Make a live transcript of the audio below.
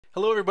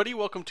Hello everybody,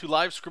 welcome to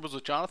Live Scribbles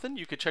with Jonathan.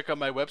 You can check out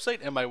my website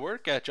and my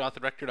work at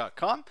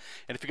jonathanrector.com.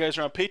 And if you guys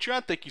are on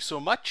Patreon, thank you so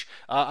much.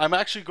 I'm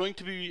actually going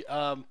to be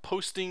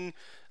posting,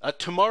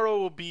 tomorrow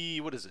will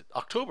be, what is it,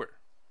 October.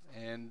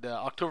 And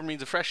October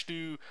means a fresh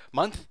new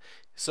month.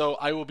 So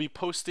I will be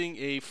posting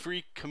a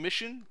free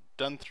commission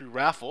done through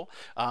raffle.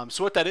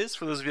 So what that is,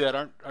 for those of you that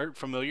aren't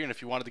familiar, and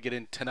if you wanted to get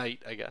in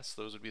tonight, I guess,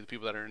 those would be the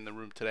people that are in the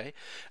room today.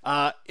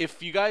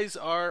 If you guys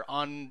are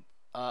on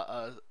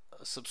a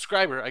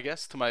subscriber, I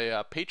guess, to my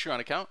Patreon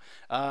account,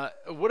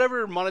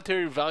 whatever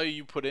monetary value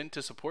you put in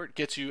to support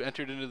gets you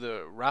entered into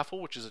the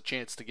raffle, which is a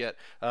chance to get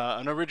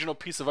an original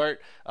piece of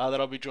art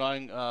that I'll be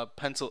drawing,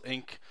 pencil,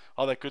 ink,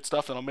 all that good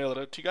stuff, and I'll mail it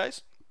out to you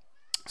guys.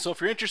 So if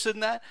you're interested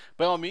in that,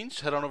 by all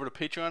means, head on over to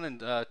Patreon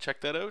and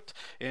check that out.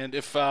 And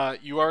if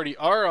you already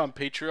are on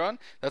Patreon,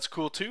 that's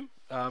cool too.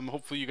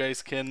 Hopefully you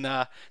guys can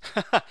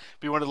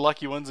be one of the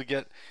lucky ones to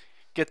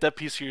get that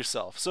piece for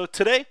yourself. So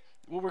today,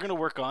 what we're going to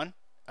work on,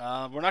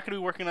 we're not going to be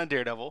working on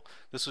Daredevil.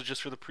 This was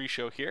just for the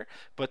pre-show here.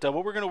 But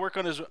what we're going to work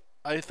on is,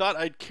 I thought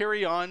I'd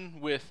carry on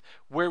with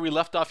where we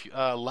left off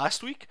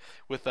last week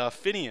with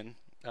Finnian.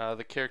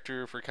 The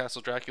character for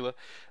Castle Dracula.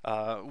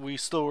 We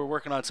still were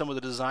working on some of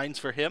the designs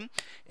for him,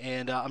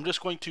 and I'm just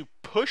going to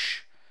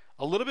push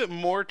a little bit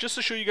more just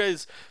to show you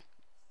guys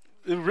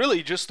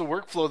really just the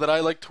workflow that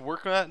I like to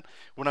work at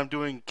when I'm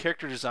doing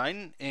character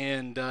design.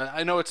 And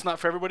I know it's not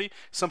for everybody.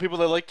 Some people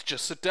that like to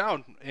just sit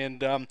down,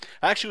 and I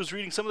actually was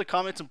reading some of the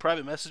comments and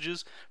private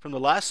messages from the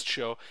last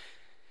show,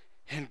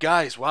 and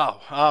guys, wow,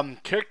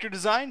 character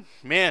design,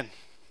 man,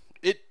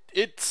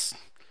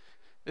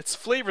 it's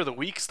flavor of the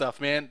week stuff,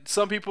 man.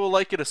 Some people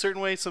like it a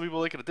certain way, some people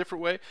like it a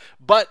different way,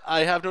 but I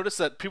have noticed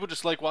that people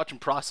just like watching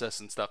process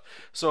and stuff.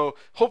 So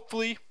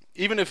hopefully,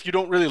 even if you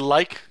don't really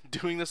like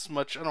doing this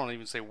much, I don't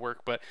even say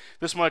work, but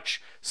this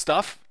much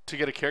stuff to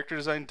get a character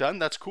design done,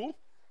 that's cool.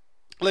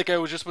 Like I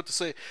was just about to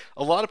say,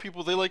 a lot of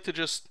people, they like to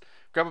just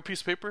grab a piece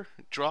of paper,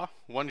 draw,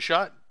 one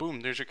shot,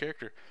 boom, there's your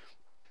character.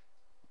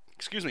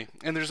 Excuse me.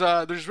 And there's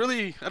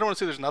really, I don't want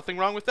to say there's nothing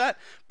wrong with that,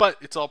 but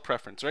it's all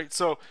preference, right?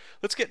 So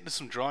let's get into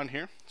some drawing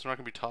here. So we're not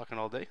going to be talking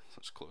all day.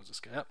 Let's close this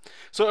guy up.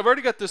 So I've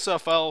already got this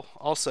file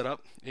all set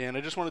up, and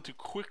I just wanted to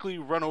quickly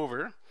run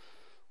over.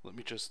 Let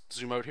me just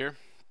zoom out here.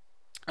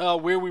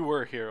 Where we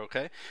were here,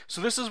 okay? So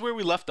this is where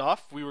we left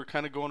off. We were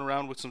kind of going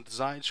around with some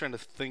designs, trying to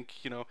think,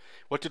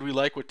 what did we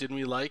like, what didn't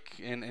we like,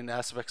 and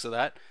aspects of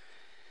that.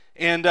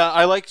 And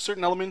I liked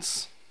certain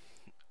elements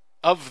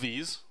of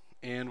these,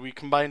 and we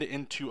combined it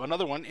into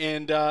another one.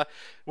 And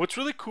what's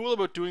really cool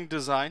about doing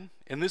design,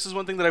 and this is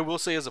one thing that I will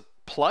say as a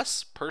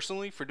plus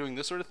personally for doing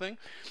this sort of thing,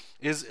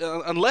 is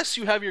unless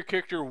you have your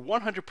character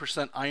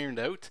 100% ironed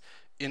out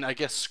in, I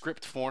guess,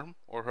 script form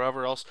or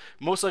however else,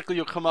 most likely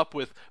you'll come up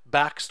with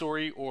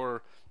backstory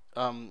or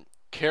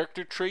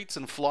character traits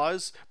and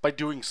flaws by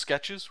doing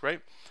sketches,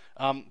 right?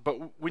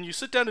 But when you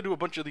sit down to do a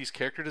bunch of these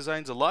character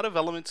designs, a lot of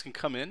elements can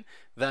come in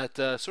that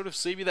sort of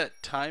save you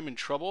that time and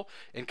trouble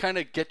and kind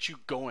of get you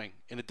going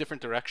in a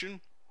different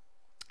direction.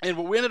 And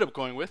what we ended up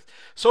going with,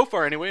 so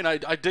far anyway, and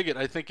I dig it,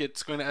 I think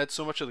it's going to add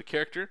so much of the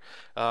character,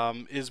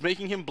 is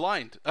making him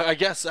blind. I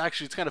guess,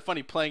 actually, it's kind of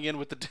funny playing in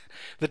with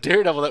the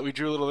Daredevil that we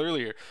drew a little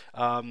earlier.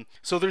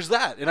 So there's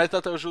that, and I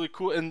thought that was really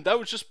cool. And that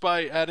was just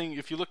by adding,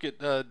 if you look at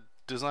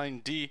Design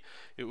D,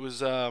 it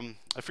was, I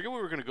forget where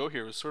we were going to go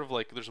here. It was sort of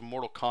like there's a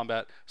Mortal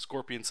Kombat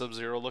Scorpion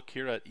Sub-Zero look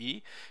here at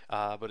E,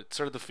 but it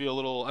started to feel a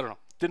little, I don't know,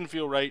 didn't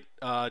feel right.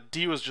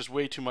 D was just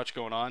way too much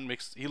going on.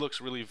 He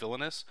looks really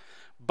villainous,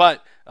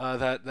 but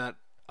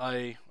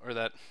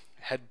that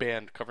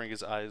headband covering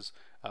his eyes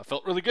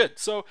felt really good.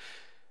 So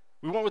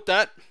we went with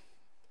that,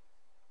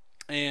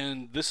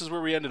 and this is where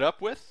we ended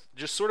up with,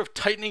 just sort of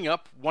tightening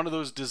up one of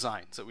those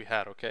designs that we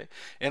had, okay?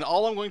 And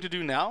all I'm going to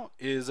do now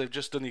is I've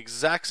just done the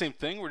exact same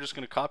thing. We're just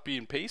going to copy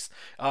and paste.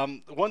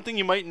 One thing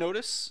you might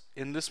notice,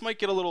 and this might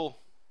get a little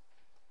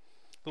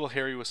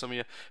hairy with some of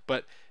you,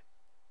 but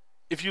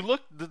if you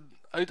look,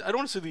 I don't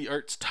want to say the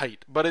art's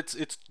tight, but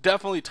it's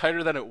definitely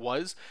tighter than it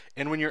was.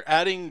 And when you're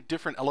adding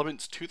different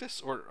elements to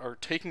this or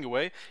taking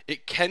away,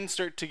 it can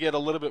start to get a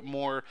little bit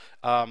more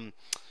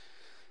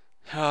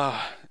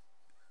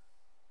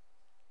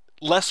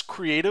less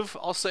creative,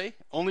 I'll say,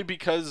 only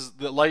because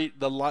the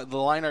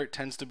line art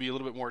tends to be a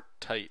little bit more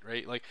tight,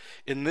 right? Like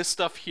in this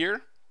stuff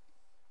here,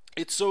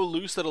 it's so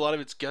loose that a lot of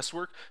it's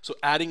guesswork. So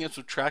adding and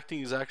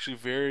subtracting is actually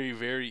very,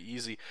 very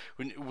easy.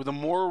 The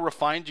more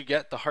refined you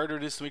get, the harder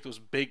it is to make those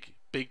big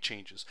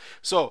changes.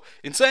 So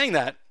in saying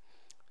that,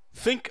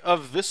 think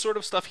of this sort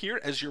of stuff here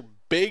as your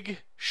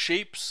big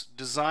shapes,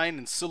 design,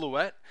 and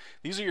silhouette.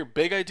 These are your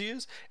big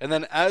ideas, and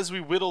then as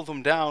we whittle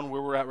them down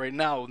where we're at right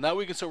now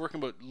we can start working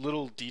about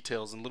little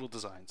details and little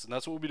designs, and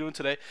that's what we'll be doing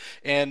today.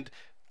 And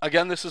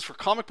again, this is for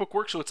comic book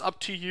work, so it's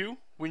up to you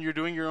when you're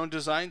doing your own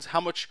designs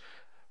how much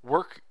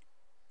work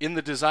in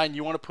the design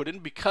you want to put in,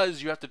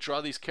 because you have to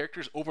draw these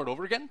characters over and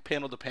over again,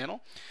 panel to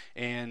panel,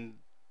 and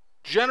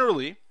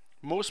generally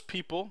most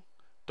people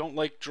don't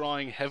like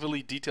drawing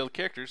heavily detailed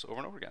characters over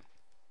and over again.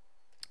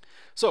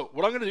 So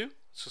what I'm going to do,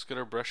 let's just get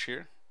our brush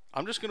here.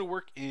 I'm just going to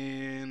work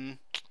in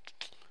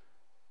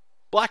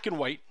black and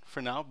white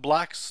for now.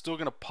 Black's still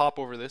going to pop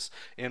over this,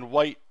 and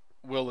white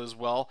will as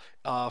well.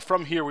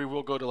 From here, we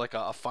will go to like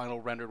a final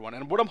rendered one.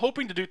 And what I'm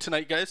hoping to do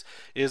tonight, guys,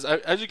 is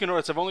as you can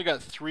notice, I've only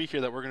got 3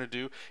 here that we're going to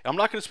do. I'm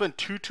not going to spend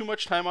too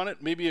much time on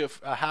it, maybe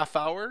a half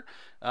hour,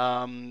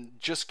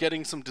 just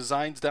getting some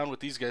designs down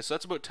with these guys. So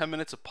that's about 10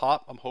 minutes a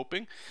pop, I'm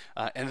hoping.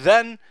 And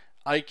then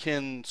I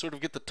can sort of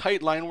get the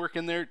tight line work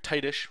in there,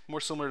 tightish,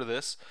 more similar to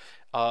this,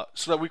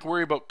 so that we can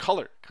worry about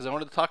color, because I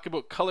wanted to talk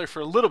about color for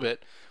a little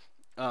bit.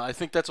 I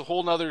think that's a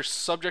whole nother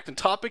subject and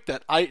topic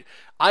that I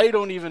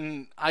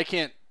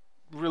can't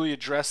really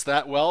address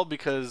that well,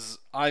 because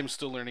I'm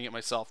still learning it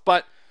myself,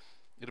 but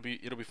it'll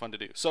be fun to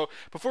do. So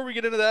before we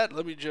get into that,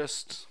 I'm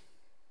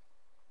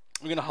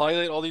going to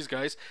highlight all these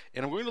guys,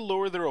 and I'm going to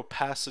lower their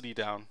opacity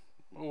down,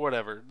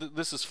 whatever.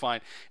 This is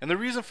fine. And the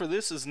reason for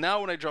this is now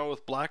when I draw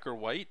with black or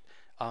white,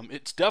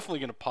 it's definitely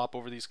going to pop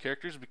over these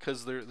characters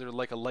because they're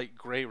like a light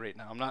gray right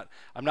now.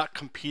 I'm not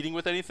competing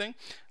with anything,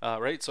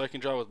 right? So I can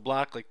draw with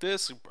black like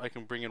this. I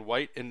can bring in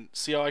white and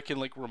see how I can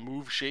like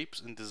remove shapes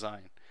and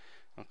design.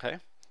 Okay.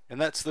 And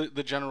that's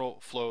the general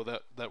flow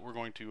that we're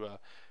going to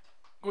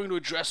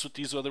address with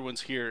these other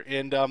ones here.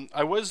 And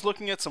I was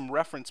looking at some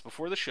reference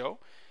before the show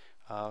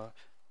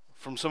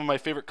from some of my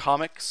favorite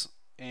comics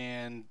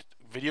and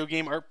video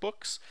game art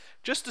books,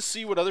 just to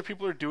see what other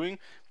people are doing.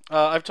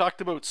 I've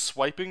talked about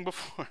swiping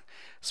before,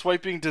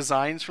 swiping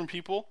designs from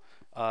people.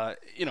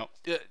 You know,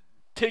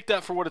 take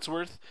that for what it's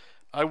worth.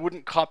 I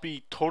wouldn't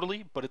copy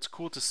totally, but it's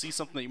cool to see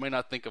something that you might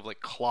not think of, like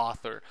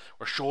cloth or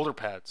shoulder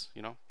pads,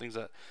 you know, things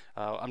that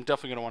I'm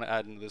definitely going to want to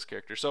add into this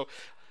character. So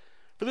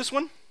for this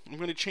one, I'm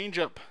going to change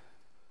up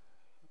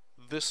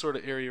this sort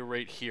of area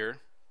right here.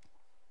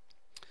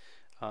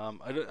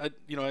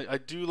 I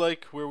do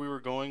like where we were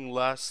going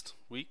last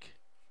week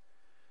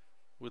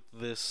with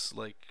this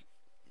like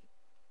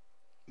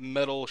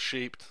metal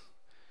shaped,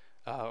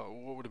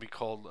 what would it be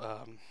called?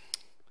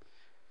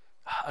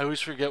 I always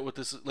forget what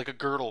this is, like a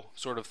girdle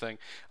sort of thing.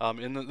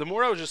 And the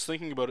more I was just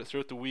thinking about it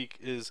throughout the week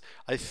is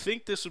I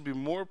think this would be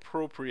more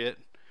appropriate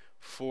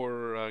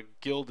for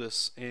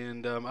Gildas.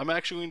 And I'm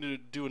actually going to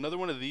do another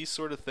one of these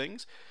sort of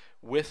things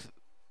with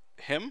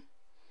him,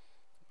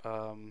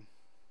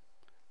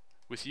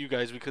 with you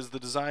guys, because the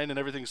design and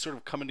everything's sort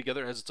of coming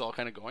together as it's all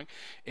kind of going.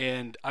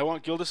 And I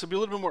want Gildas to be a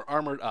little bit more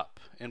armored up.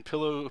 And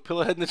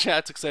Pillowhead in the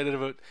chat's excited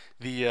about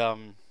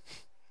the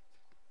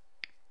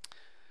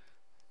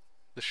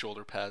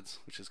shoulder pads,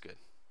 which is good.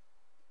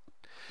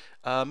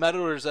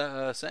 Matador is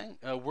saying,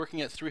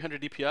 working at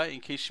 300 DPI. In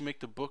case you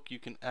make the book, you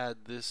can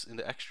add this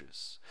into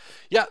extras.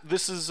 Yeah,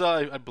 this is,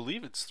 I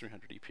believe it's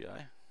 300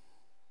 DPI.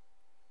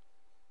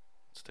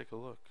 Let's take a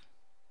look.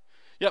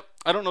 Yep,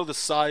 I don't know the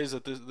size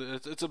of this.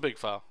 It's a big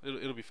file.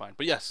 It'll be fine.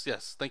 But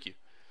yes, thank you.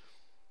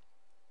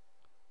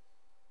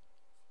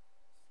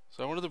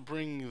 So I wanted to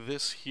bring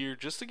this here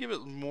just to give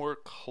it more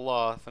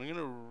cloth. I'm going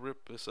to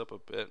rip this up a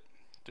bit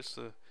just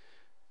to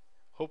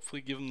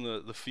hopefully give him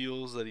the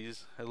feels that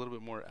he's had a little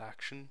bit more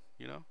action,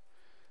 you know.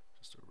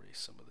 Just erase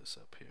some of this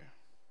up here.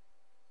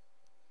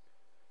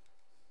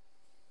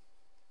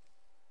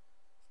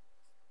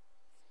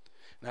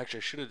 And actually,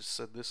 I should have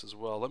said this as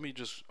well.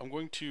 I'm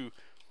going to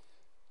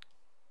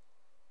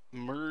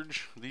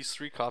merge these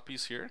 3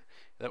 copies here.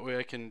 That way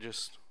I can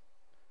just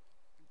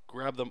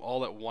grab them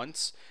all at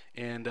once.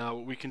 And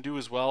what we can do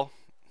as well,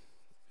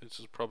 this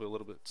is probably a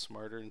little bit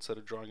smarter instead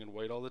of drawing in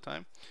white all the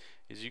time,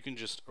 is you can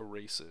just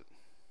erase it.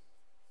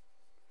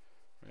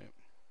 Right,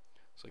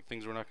 it's like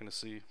things we're not going to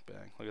see.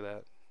 Bang! Look at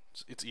that.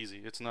 It's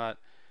easy. It's not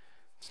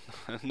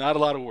a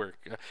lot of work.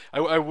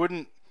 I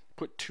wouldn't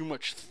put too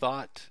much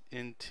thought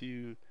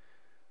into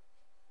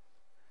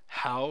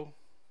how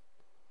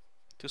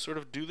to sort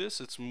of do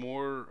this. It's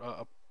more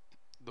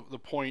the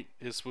point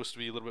is supposed to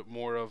be a little bit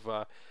more of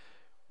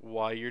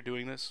why you're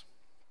doing this.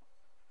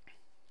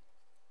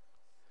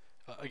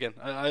 Again,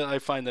 I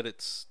find that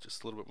it's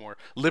just a little bit more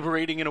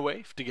liberating in a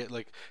way to get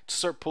to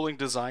start pulling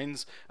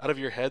designs out of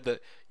your head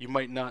that you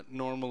might not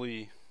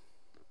normally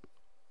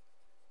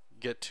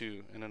get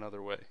to in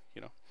another way,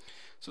 you know.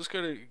 So just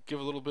gotta give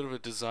a little bit of a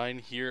design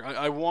here.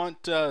 I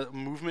want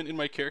movement in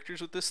my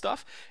characters with this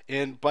stuff,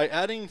 and by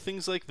adding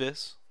things like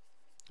this,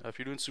 if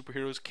you're doing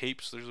superheroes,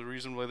 capes, there's a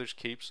reason why there's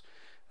capes.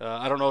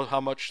 I don't know how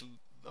much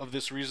of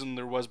this reason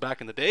there was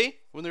back in the day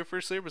when they were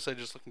first there, besides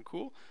just looking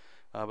cool.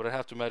 But I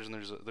have to imagine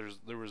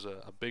there was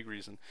a big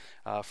reason.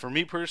 For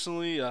me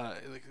personally,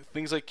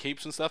 things like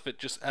capes and stuff, it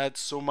just adds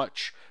so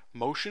much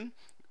motion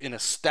in a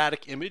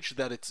static image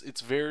that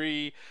it's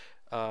very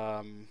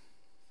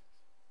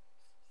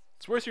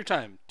it's worth your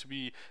time to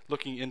be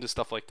looking into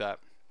stuff like that.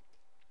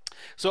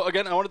 So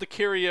again, I wanted to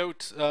carry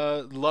out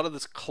a lot of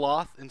this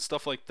cloth and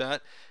stuff like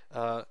that.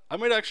 I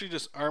might actually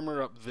just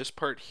armor up this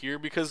part here,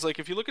 because like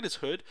if you look at his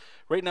hood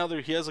right now,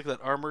 he has like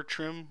that armor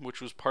trim which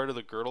was part of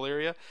the girdle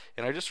area,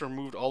 and I just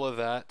removed all of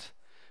that.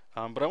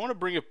 But I want to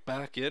bring it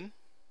back in,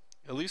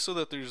 at least so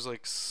that there's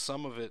like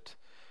some of it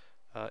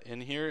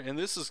in here. And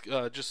this is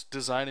just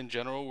design in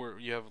general, where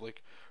you have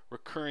like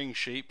recurring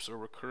shapes or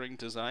recurring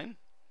design.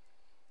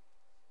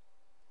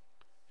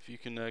 if you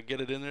can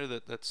get it in there,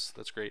 that's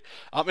great.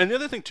 And the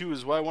other thing too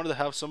is why I wanted to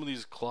have some of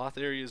these cloth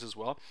areas as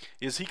well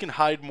is he can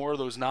hide more of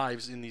those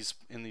knives in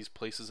these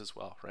places as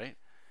well, right?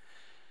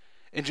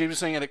 And James is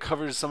saying that it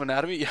covers some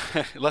anatomy.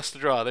 Yeah, less to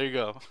draw. There you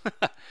go.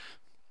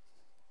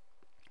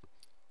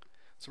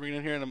 So bring it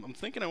in here, and I'm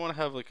thinking I want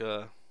to have like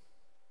maybe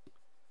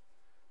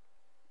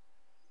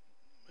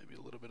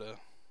a little bit of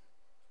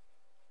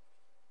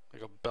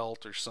like a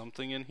belt or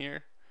something in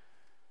here,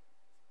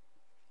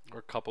 or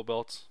a couple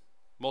belts.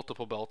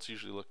 Multiple belts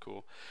usually look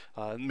cool.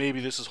 Maybe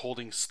this is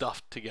holding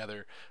stuff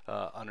together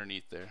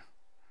underneath there.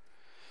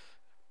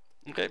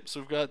 Okay,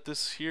 so we've got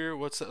this here.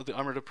 What's that? The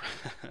armor to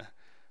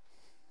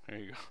there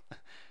you go.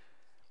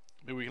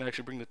 Maybe we can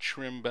actually bring the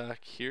trim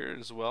back here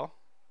as well.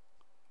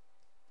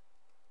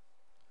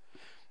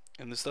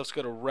 And this stuff's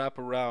got to wrap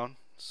around,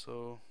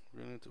 so we're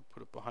going to have to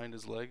put it behind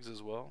his legs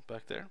as well,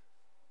 back there.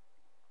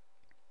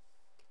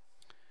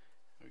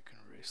 We can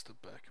erase the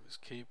back of his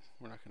cape.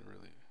 We're not going to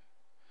really,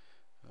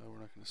 we're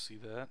not going to see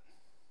that.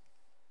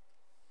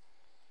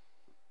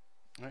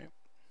 All right.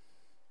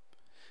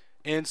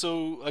 And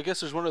so I guess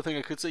there's one other thing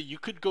I could say. You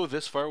could go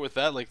this far with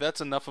that. Like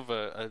that's enough of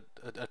a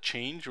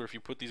change. Or if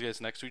you put these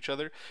guys next to each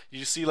other, you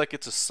just see like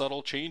it's a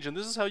subtle change. And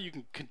this is how you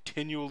can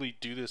continually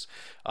do this.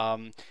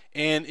 And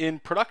in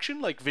production,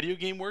 like video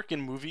game work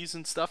and movies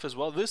and stuff as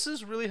well, this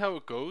is really how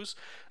it goes.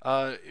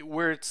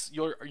 Where it's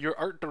your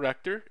art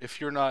director. If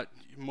you're not,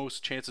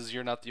 most chances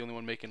you're not the only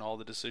one making all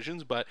the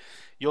decisions. But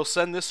you'll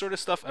send this sort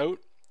of stuff out,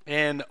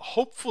 and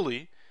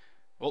hopefully,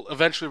 well,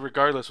 eventually,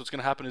 regardless, what's going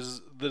to happen is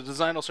the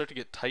design will start to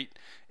get tight,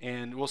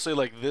 and we'll say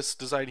like this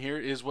design here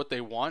is what they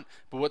want,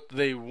 but what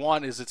they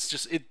want is it's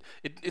just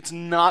it's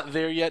not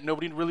there yet.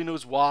 Nobody really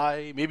knows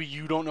why. Maybe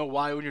you don't know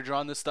why when you're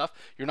drawing this stuff.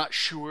 You're not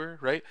sure,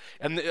 right?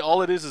 And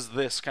all it is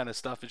this kind of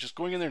stuff. It's just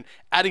going in there and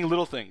adding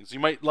little things. You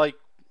might like,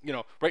 you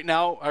know, right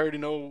now I already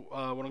know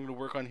what I'm going to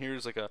work on here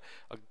is like a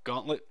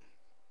gauntlet,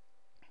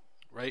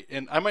 right?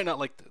 And I might not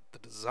like the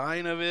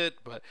design of it,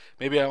 but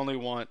maybe I only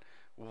want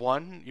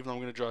one, even though I'm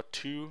going to draw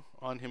two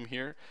on him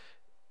here.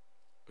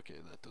 Okay,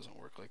 that doesn't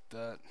work like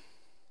that.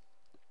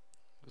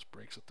 This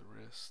breaks at the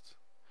wrist,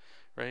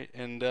 right?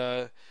 And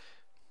I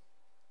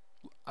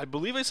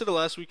believe I said it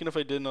last week, and if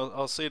I didn't,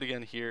 I'll say it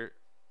again here.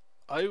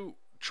 I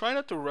try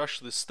not to rush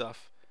this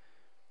stuff.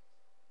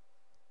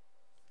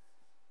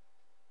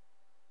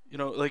 You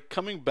know, like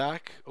coming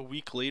back a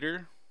week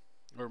later,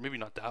 or maybe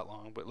not that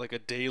long, but like a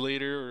day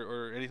later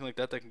or anything like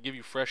that that can give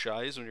you fresh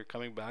eyes when you're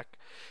coming back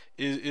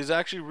is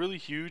actually really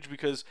huge,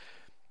 because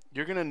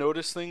you're going to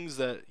notice things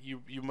that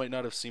you might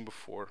not have seen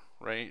before,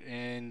 right?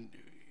 And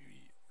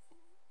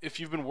if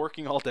you've been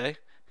working all day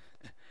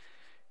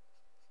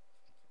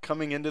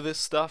coming into this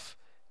stuff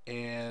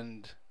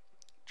and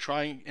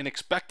trying and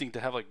expecting to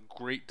have like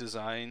great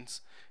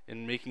designs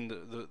and making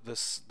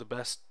the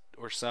best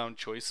or sound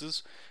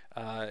choices,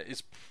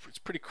 it's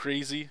pretty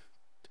crazy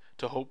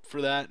to hope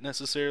for that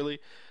necessarily.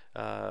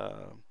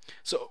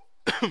 So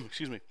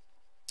excuse me.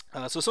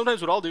 So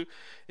sometimes what I'll do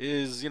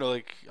is, you know,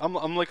 like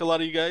I'm like a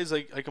lot of you guys.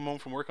 I come home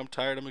from work, I'm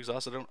tired, I'm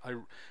exhausted.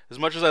 As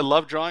much as I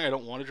love drawing, I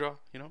don't want to draw,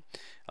 you know.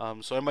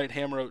 So I might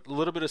hammer out a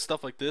little bit of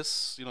stuff like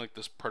this, you know, like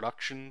this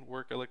production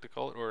work, I like to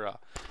call it, or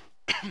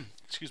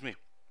excuse me,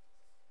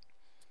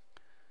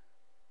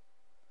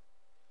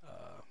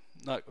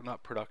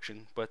 not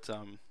production, but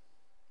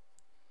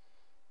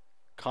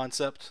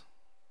concept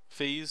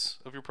phase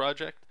of your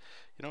project.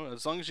 You know,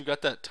 as long as you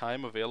got that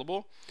time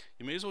available,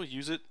 you may as well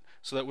use it,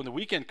 so that when the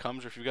weekend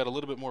comes, or if you've got a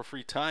little bit more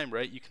free time,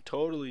 right, you can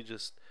totally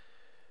just,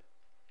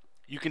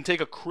 you can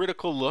take a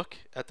critical look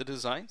at the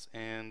designs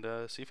and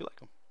see if you like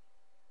them.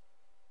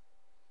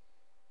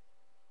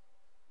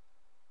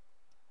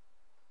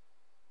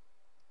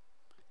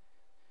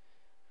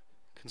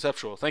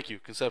 Conceptual, thank you,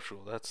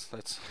 conceptual. That's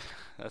what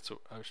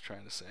I was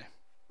trying to say.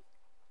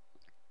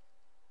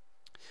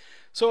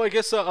 So I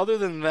guess other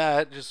than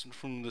that, just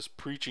from this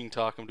preaching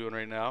talk I'm doing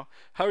right now,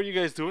 how are you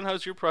guys doing?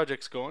 How's your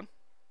projects going?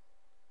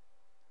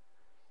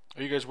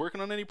 Are you guys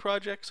working on any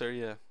projects? Are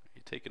you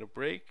taking a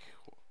break?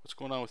 What's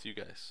going on with you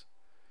guys?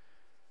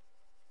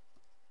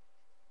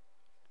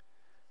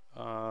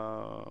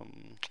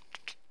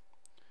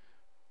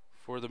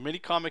 For the mini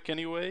comic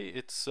anyway,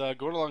 it's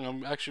going along.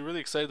 I'm actually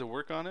really excited to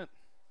work on it.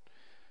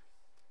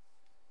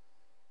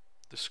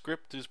 The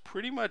script is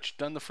pretty much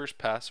done, the first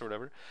pass or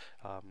whatever,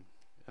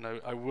 and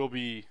I will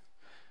be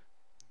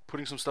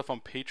putting some stuff on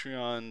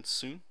Patreon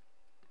soon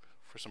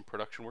for some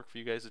production work for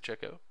you guys to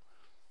check out.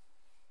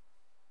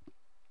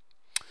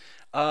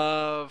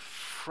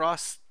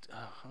 Frost.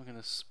 Oh, I'm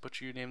gonna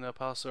butcher your name now,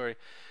 pal. Sorry.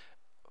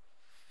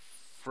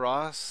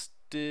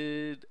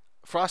 Frosted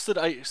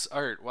Ice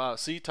Art. Wow.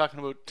 See, talking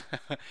about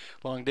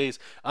long days.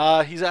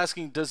 He's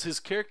asking, does his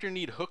character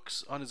need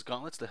hooks on his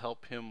gauntlets to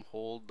help him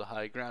hold the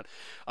high ground?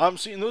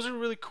 See, and those are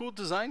really cool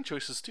design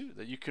choices too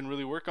that you can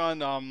really work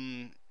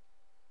on.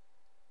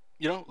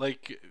 You know,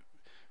 like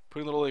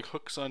putting little like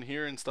hooks on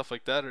here and stuff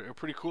like that are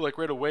pretty cool. Like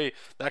right away,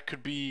 that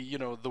could be, you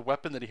know, the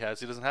weapon that he has.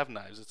 He doesn't have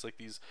knives. It's like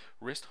these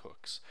wrist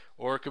hooks,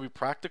 or it could be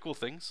practical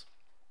things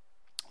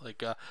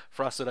like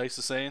Frosted Ice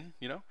is saying,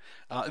 you know.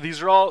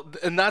 These are all,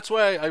 and that's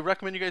why I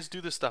recommend you guys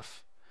do this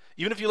stuff.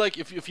 Even if you like,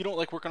 if you don't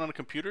like working on a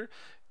computer,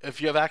 if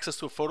you have access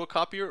to a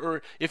photocopier,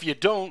 or if you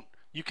don't,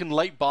 you can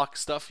light box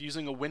stuff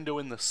using a window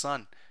in the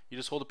sun. You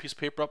just hold a piece of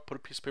paper up, put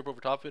a piece of paper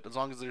over top of it. As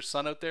long as there's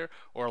sun out there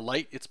or a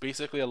light, it's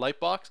basically a light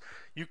box.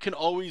 You can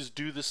always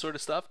do this sort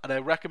of stuff, and I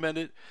recommend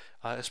it,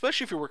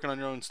 especially if you're working on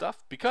your own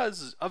stuff,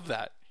 because of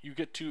that. You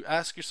get to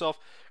ask yourself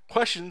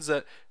questions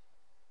that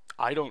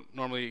I don't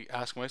normally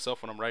ask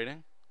myself when I'm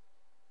writing.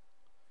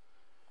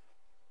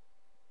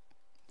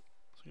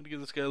 So I'm gonna give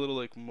this guy a little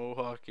like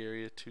mohawk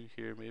area too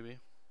here, maybe.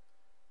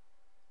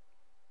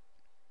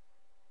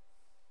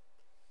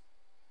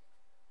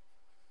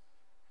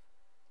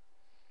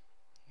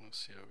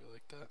 Let's see how we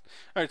like that.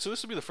 All right, so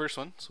this will be the first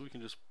one, so we can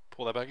just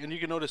pull that back, and you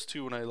can notice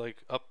too when I like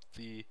up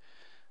the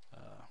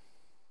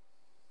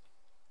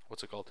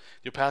what's it called,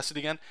 the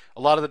opacity again.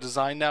 A lot of the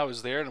design now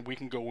is there, and we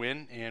can go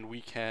in and we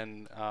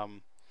can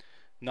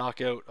knock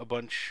out a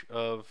bunch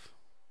of,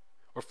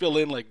 or fill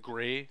in like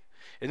gray.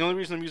 And the only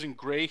reason I'm using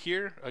gray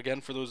here,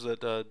 again, for those that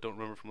don't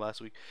remember from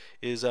last week,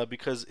 is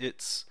because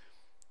it's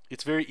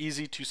very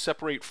easy to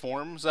separate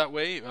forms that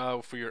way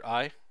for your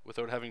eye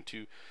without having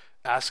to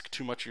ask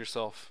too much of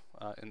yourself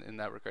in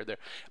that regard there.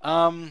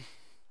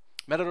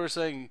 Matador is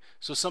saying,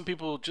 so some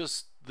people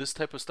just this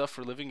type of stuff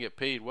for a living get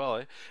paid well,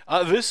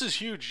 eh? This is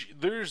huge.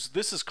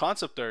 This is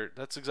concept art.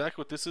 That's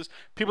exactly what this is.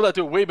 People that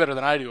do it way better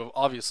than I do,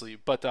 obviously,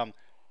 but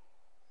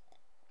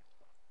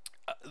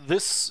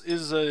this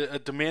is a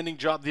demanding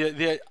job.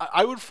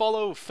 I would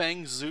follow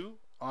Fang Zhu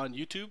on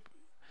YouTube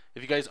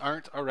if you guys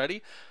aren't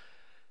already.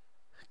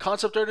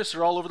 Concept artists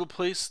are all over the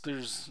place.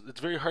 It's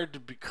very hard to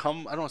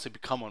become, I don't want to say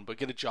become one, but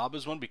get a job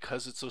as one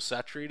because it's so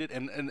saturated,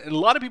 and a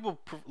lot of people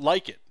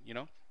like it, you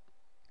know.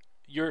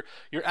 You're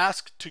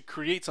asked to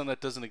create something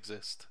that doesn't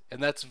exist,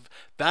 and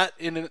that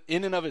in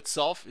and of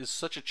itself is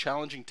such a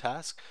challenging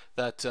task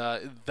that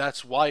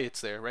that's why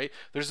it's there, right?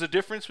 There's a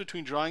difference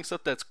between drawing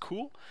stuff that's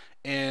cool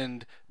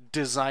and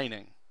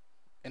designing,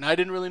 and I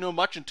didn't really know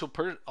much until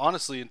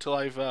honestly until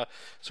I've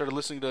started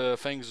listening to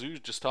Fang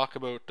Zhu just talk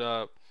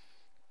about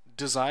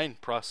design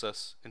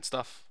process and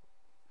stuff.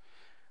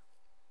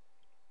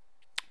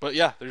 But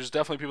yeah, there's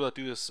definitely people that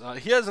do this.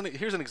 Here's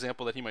an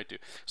example that he might do.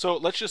 So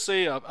let's just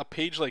say a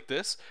page like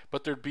this,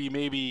 but there'd be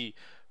maybe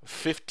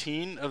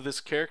 15 of this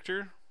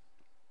character,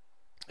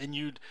 and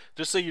you'd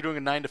just say you're doing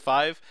a 9 to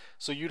 5,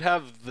 so you'd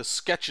have the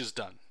sketches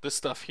done, this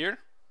stuff here.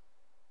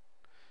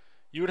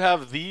 You would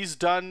have these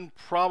done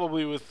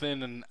probably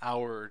within an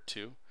hour or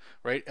two,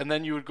 right? And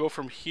then you would go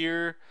from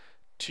here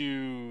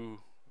to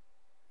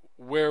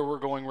where we're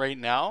going right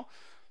now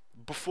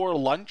before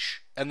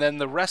lunch, and then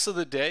the rest of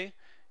the day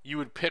you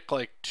would pick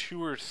like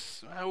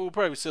I would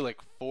probably say like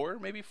 4,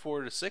 maybe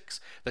 4 to 6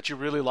 that you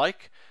really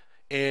like,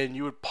 and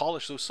you would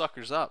polish those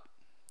suckers up,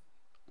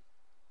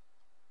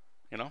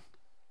 you know.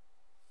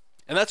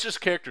 And that's just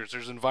characters.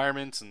 There's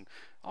environments and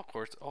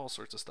all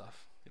sorts of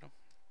stuff, you know.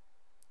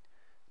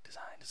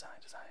 Design.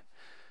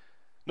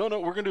 No,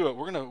 we're gonna do it.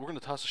 We're gonna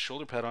toss a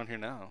shoulder pad on here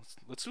now.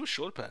 Let's do a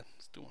shoulder pad.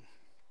 Let's do one.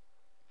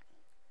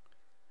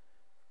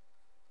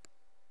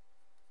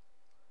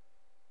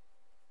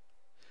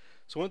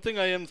 So one thing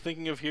I am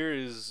thinking of here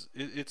is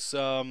it's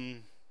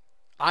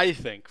I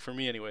think, for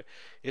me anyway,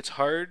 it's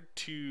hard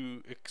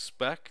to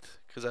expect,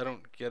 because I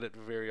don't get it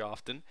very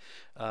often,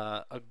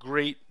 a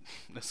great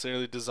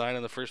necessarily design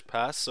on the first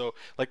pass. So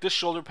like this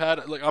shoulder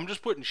pad, like I'm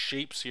just putting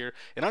shapes here,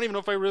 and I don't even know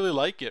if I really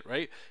like it,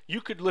 right?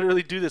 You could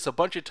literally do this a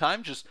bunch of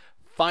times, just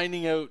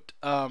finding out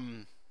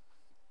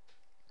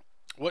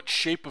what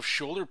shape of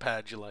shoulder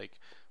pad you like,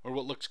 or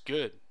what looks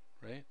good,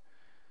 right?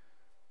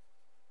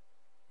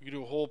 You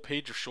do a whole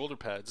page of shoulder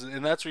pads,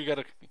 and that's where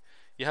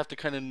you have to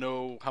kind of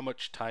know how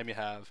much time you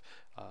have,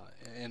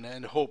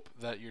 and hope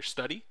that your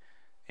study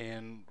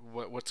and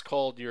what's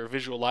called your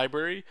visual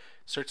library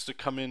starts to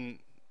come in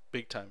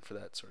big time for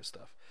that sort of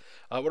stuff.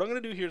 What I'm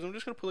going to do here is I'm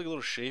just going to put like a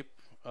little shape.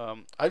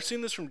 I've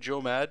seen this from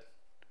Joe Mad.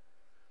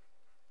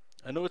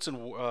 I know it's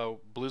in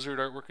Blizzard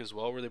artwork as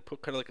well, where they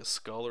put kind of like a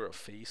skull or a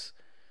face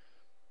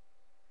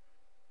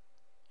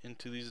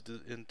into the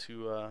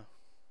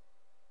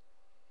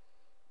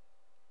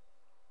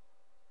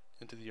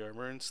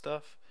armor and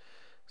stuff,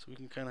 so we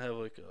can kind of have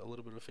like a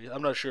little bit of a face.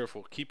 I'm not sure if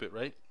we'll keep it,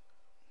 right?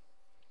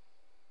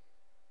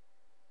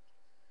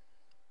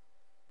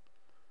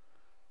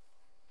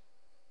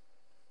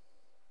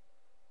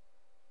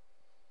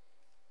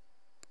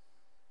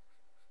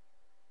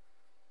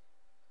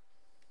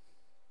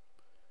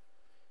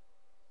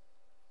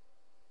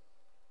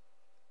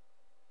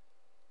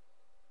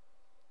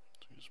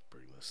 So just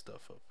bring this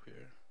stuff up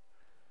here.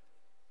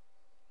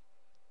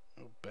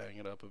 I'll bang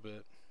it up a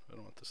bit. I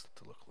don't want this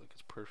to look like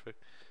it's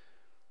perfect.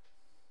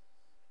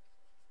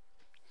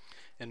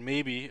 And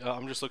maybe,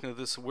 I'm just looking at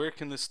this, where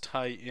can this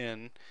tie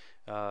in?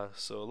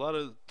 So a lot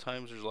of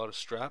times there's a lot of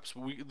straps.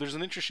 There's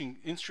an interesting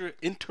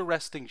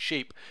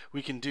shape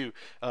we can do.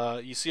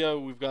 You see how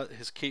we've got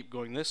his cape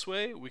going this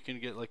way? We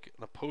can get like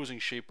an opposing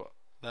shape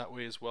that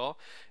way as well.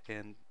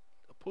 And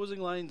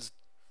opposing lines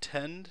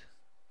tend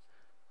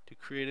to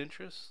create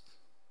interest.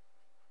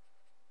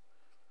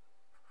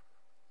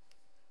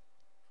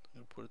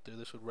 I'm going to put it there.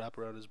 This would wrap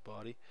around his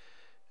body,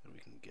 and we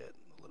can get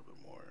a little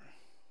bit more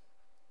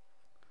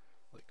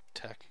like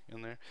tech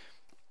in there.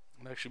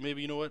 And actually,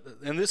 maybe, you know what?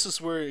 And this is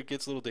where it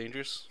gets a little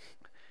dangerous,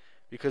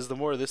 because the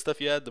more of this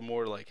stuff you add, the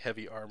more like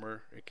heavy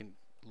armor it can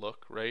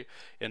look, right?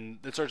 And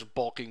it starts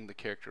bulking the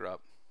character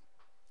up.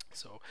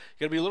 So you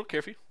gotta be a little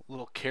careful. A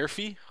little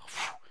careful.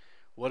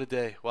 What a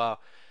day! Wow.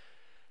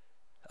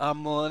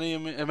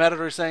 Millennium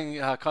Matador is saying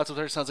concept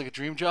art sounds like a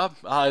dream job.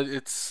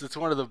 It's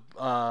one of the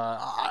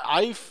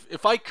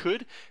if I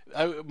could,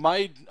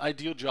 my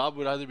ideal job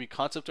would either be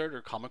concept art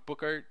or comic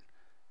book art,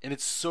 and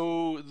it's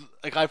so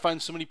like I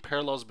find so many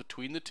parallels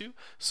between the two.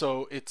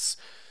 So it's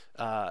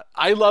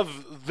I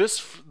love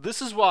this.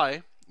 This is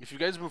why, if you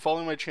guys have been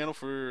following my channel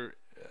for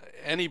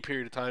any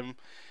period of time,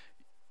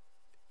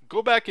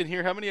 go back and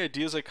hear how many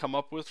ideas I come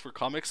up with for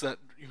comics that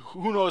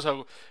who knows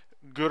how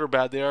good or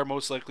bad they are.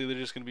 Most likely they're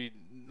just going to be,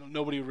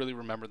 nobody will really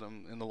remember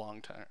them in the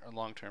long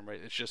term, right?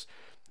 It's just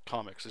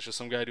comics. It's just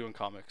some guy doing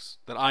comics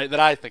that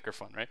I think are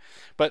fun, right?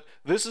 But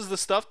this is the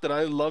stuff that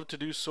I love to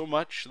do so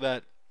much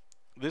that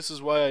this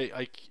is why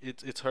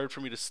it's hard for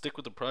me to stick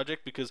with the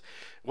project, because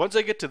once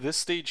I get to this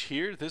stage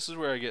here, this is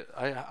where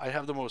I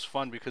have the most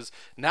fun, because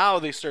now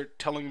they start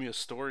telling me a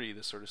story,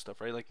 this sort of stuff,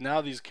 right? Like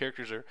now these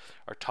characters are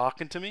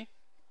talking to me.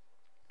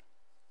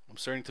 I'm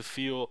starting to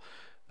feel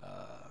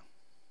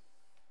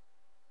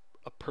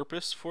a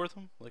purpose for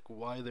them, like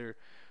why they're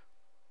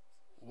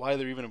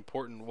even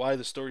important, why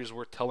the story is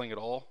worth telling at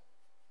all.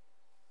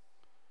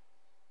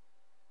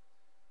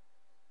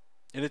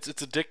 And it's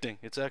addicting.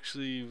 It's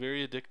actually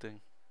very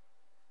addicting.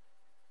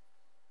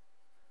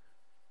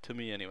 To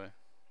me, anyway.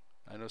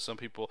 I know some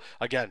people,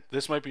 again,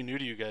 this might be new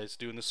to you guys,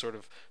 doing this sort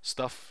of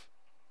stuff.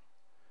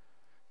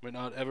 Might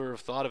not ever have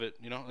thought of it,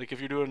 you know? Like if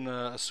you're doing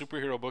a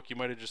superhero book, you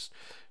might have just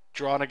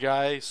drawn a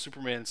guy,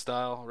 Superman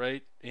style,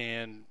 right?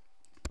 And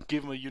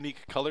give him a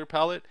unique color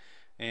palette,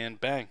 and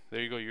bang,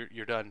 there you go,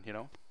 you're done, you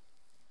know?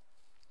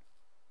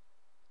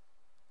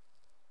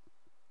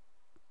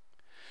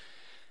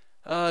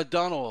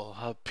 Donald,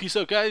 peace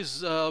out,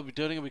 guys. I'll be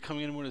donating. I'll be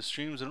coming in one of the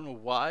streams. I don't know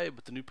why,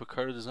 but the new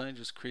Picarto design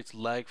just creates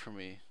lag for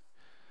me.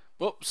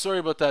 Well, sorry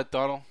about that,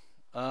 Donald.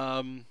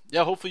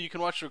 Yeah, hopefully you can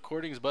watch the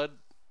recordings, bud.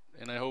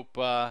 And I hope,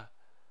 I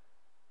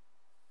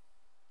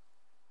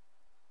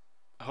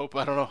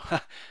don't know.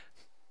 I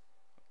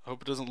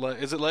hope it doesn't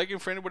lag. Is it lagging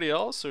for anybody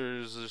else, or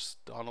is this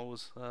Donald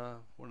was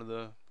one of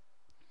the...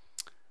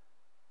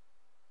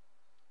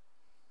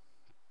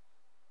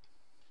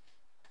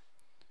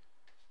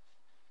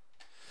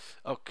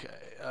 Okay,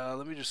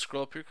 let me just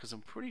scroll up here because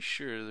I'm pretty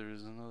sure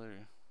there's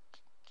another.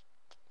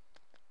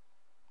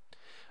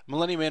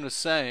 Millennium Man was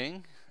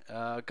saying,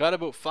 got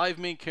about 5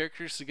 main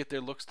characters to get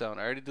their looks down.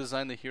 I already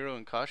designed the hero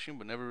in costume,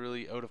 but never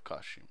really out of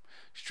costume.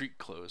 Street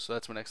clothes. So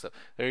that's my next step.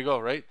 There you go.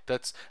 Right.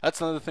 That's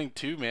another thing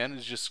too, man.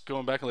 Is just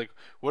going back and like,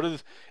 what are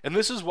the, and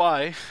this is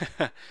why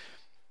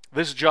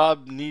this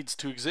job needs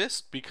to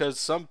exist,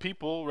 because some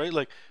people, right,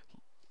 like.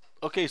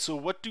 Okay, so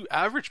what do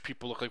average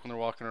people look like when they're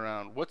walking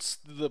around? What's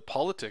the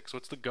politics?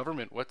 What's the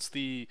government? What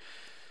do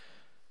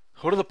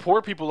the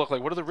poor people look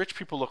like? What do the rich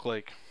people look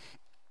like?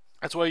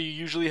 That's why you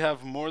usually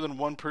have more than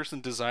one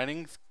person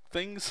designing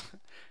things,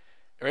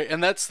 right?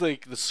 And that's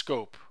like the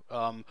scope.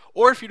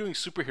 Or if you're doing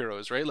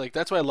superheroes, right? Like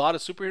that's why a lot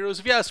of superheroes,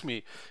 if you ask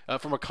me,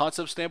 from a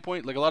concept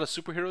standpoint, like a lot of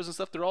superheroes and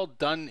stuff, they're all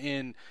done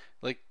in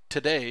like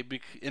today,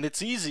 and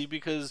it's easy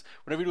because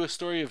whenever you do a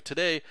story of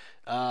today,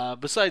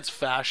 besides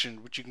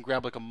fashion, which you can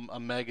grab like a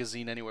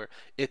magazine anywhere,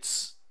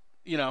 it's,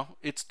 you know,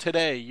 it's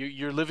today.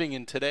 You're living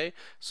in today,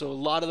 so a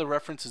lot of the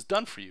reference is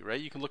done for you, right?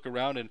 You can look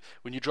around, and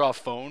when you draw a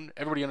phone,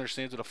 everybody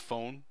understands what a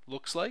phone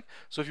looks like.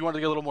 So if you wanted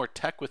to get a little more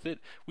tech with it,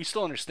 we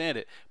still understand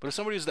it. But if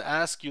somebody was to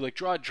ask you, like,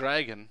 draw a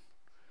dragon,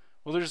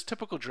 well, there's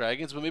typical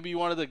dragons, but maybe you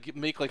wanted to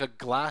make like a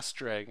glass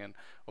dragon,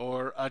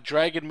 or a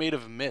dragon made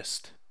of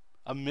mist,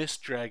 a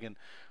mist dragon.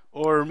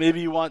 Or maybe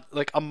you want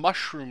like a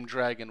mushroom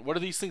dragon. What do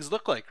these things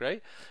look like,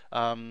 right?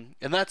 And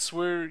that's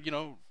where, you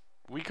know,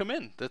 we come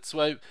in. That's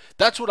what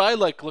I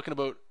like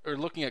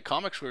looking at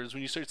comics for, is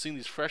when you start seeing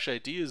these fresh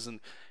ideas, and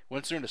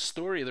once they're in a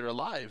story, they're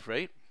alive,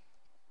 right?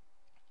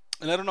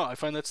 And I don't know, I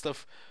find that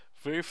stuff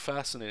very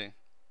fascinating.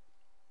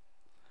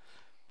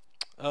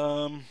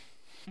 All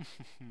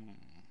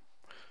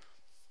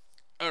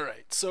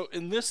right, so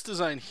in this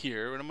design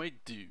here, what I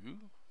might do.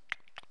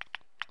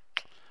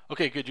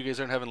 Okay, good. You guys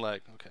aren't having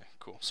lag. Okay,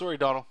 cool. Sorry,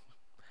 Donald.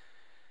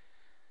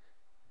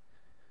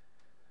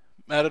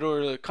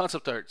 Matador,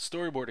 concept art,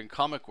 storyboarding,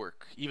 comic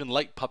work, even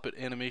light puppet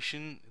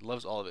animation. He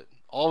loves all of it.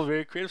 All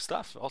very creative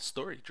stuff. All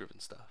story-driven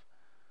stuff.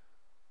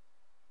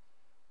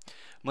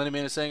 Millennium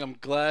Man is saying, I'm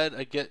glad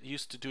I get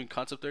used to doing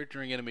concept art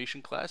during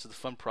animation class. It's a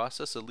fun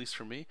process, at least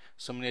for me.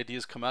 So many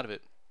ideas come out of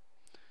it.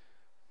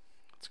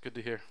 It's good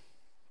to hear.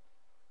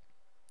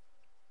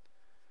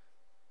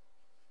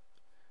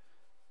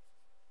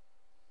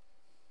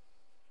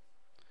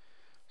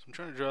 So I'm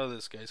trying to draw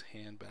this guy's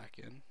hand back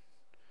in.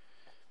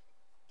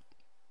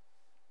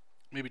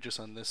 Maybe just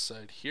on this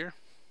side here.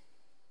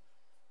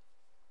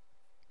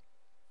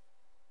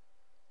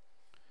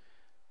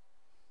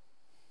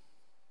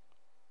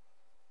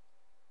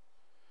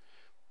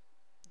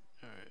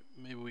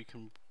 we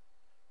can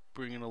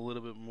bring in a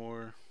little bit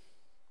more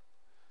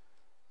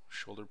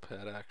shoulder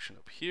pad action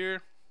up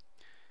here.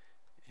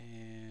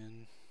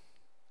 And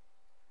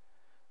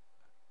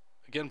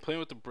again,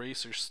 playing with the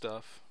bracer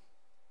stuff.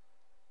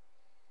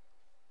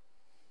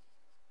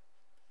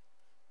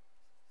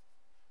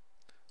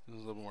 This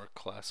is a little more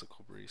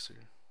classical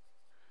bracer.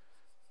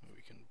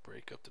 We can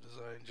break up the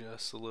design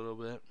just a little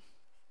bit.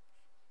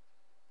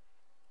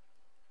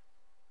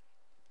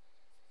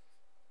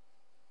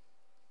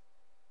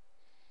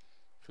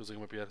 Feels like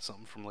it might be out of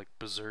something from like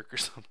Berserk or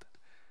something.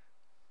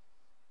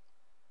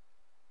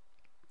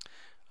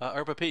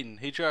 Arpa Payton,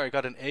 hey Jar, I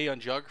got an A on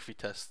geography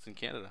tests in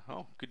Canada.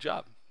 Oh, good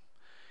job.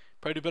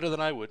 Probably do better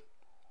than I would.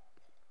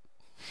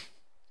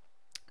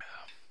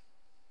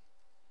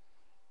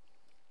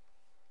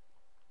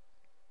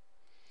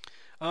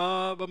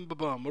 What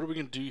are we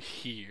gonna do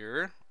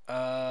here?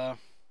 Yeah,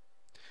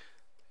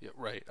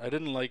 right. I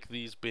didn't like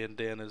these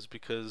bandanas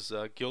because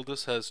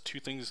Gildas has two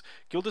things.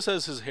 Gildas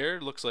has his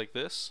hair looks like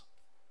this.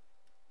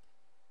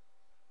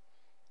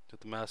 Got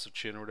the massive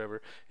chin or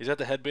whatever. He's got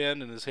the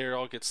headband and his hair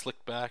all gets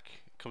slicked back.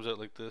 Comes out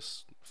like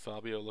this,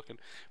 Fabio looking.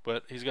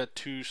 But he's got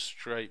two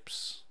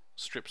strips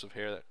of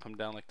hair that come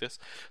down like this.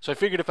 So I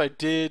figured if I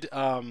did,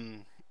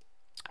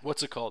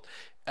 what's it called?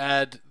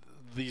 Add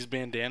these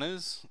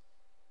bandanas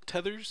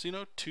tethers, you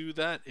know, to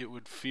that, it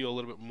would feel a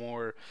little bit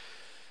more.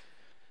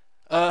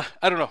 I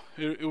don't know.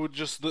 It would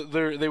just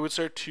they would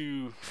start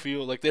to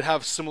feel like they'd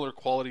have similar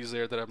qualities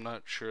there that I'm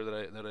not sure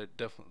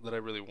that I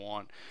really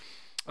want.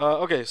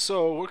 Okay,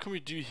 so what can we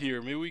do here?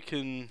 Maybe we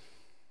can.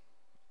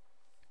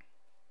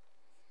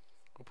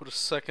 We'll put a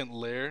second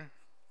layer.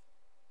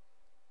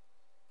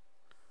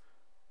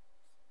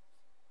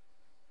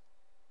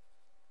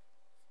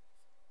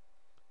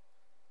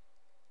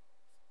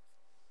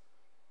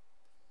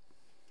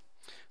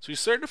 So he's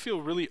starting to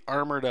feel really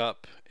armored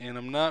up, and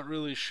I'm not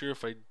really sure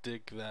if I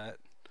dig that.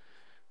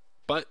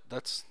 But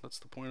that's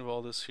the point of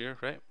all this here,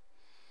 right?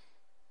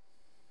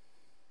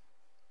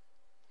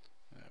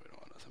 Yeah, we don't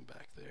want nothing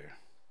back there.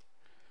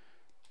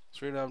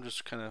 So right now I'm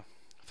just kind of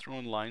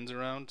throwing lines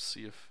around to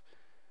see if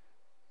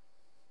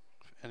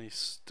any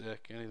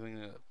stick, anything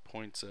that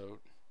points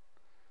out.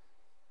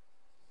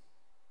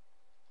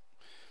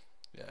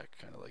 Yeah, I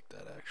kind of like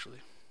that actually.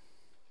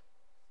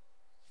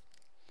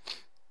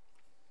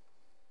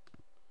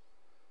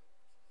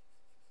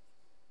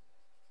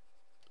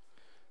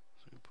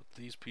 So we put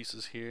these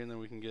pieces here, and then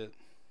we can get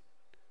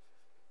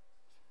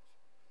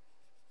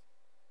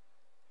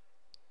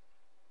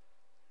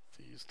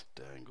these to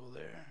dangle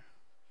there.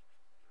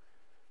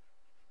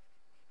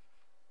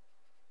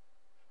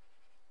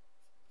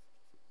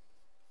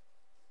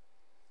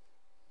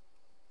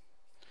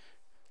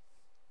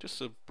 Just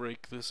to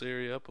break this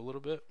area up a little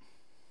bit.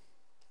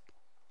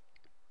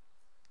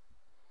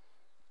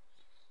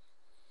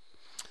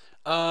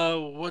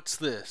 What's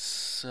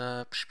this?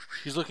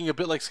 He's looking a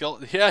bit like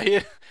skeleton. Yeah,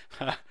 yeah.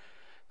 Yeah,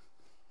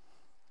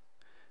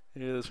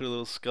 there's a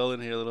little skull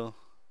in here, little.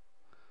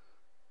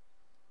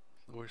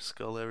 The worst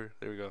skull ever.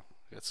 There we go.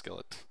 Got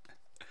skeleton.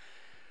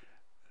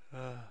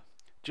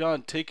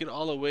 John, take it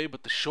all away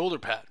but the shoulder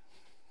pad.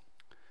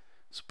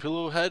 So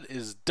Pillowhead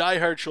is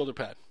die-hard shoulder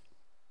pad.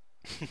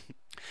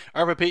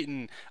 Arva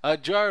Payton,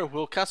 Jar,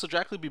 will Castle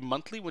Dracula be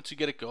monthly once you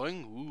get it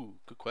going? Ooh,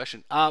 good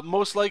question.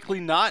 Most likely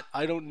not.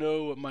 I don't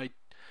know what my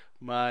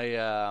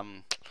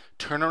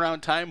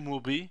turnaround time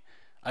will be.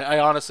 I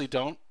honestly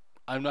don't.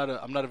 I'm not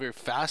a very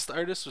fast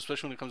artist,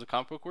 especially when it comes to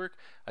comic book work.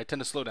 I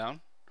tend to slow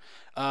down.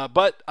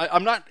 But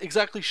I'm not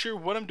exactly sure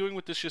what I'm doing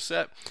with this just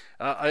yet.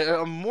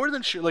 I'm more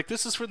than sure, like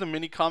this is for the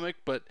mini comic,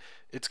 but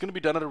it's going to be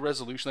done at a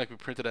resolution that can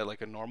be printed at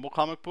like a normal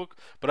comic book.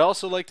 But I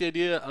also like the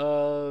idea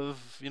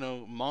of, you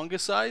know, manga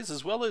size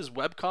as well as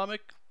webcomic,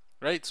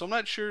 right? So I'm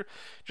not sure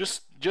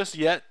just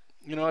yet.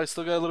 You know, I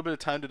still got a little bit of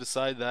time to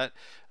decide that.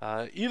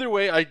 Either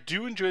way, I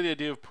do enjoy the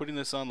idea of putting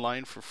this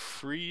online for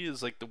free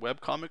as like the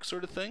webcomic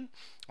sort of thing.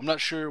 I'm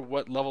not sure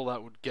what level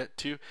that would get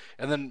to.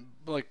 And then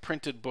like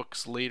printed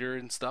books later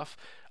and stuff.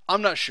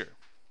 I'm not sure.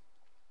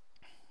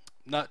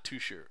 Not too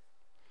sure.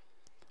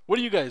 What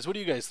do you guys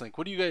think?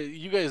 What do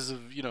you guys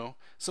have, you know,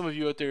 some of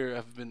you out there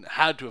have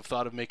had to have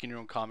thought of making your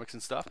own comics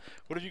and stuff.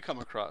 What have you come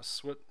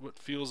across? What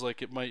feels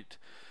like it might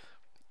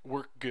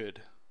work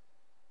good?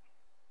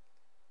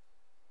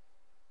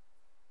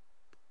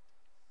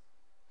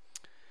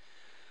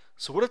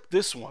 So what if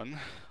this one,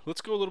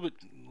 let's go a little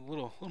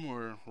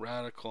more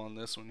radical on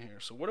this one here.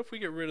 So what if we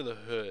get rid of the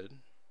hood?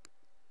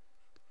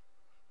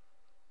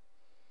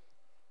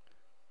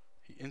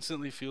 He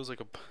instantly feels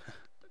like a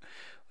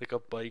like a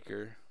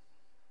biker.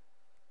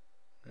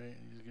 Right?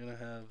 He's gonna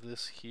have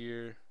this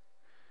here.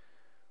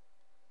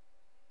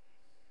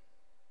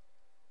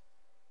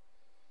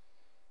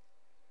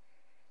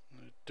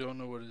 I don't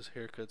know what his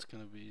haircut's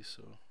gonna be,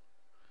 so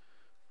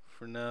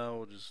for now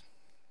we'll just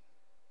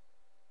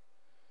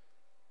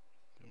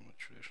give him a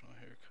traditional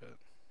haircut.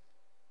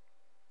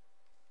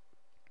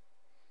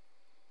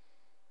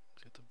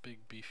 He's got the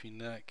big beefy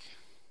neck.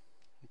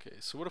 Okay,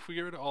 so what if we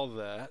get rid of all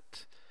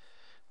that?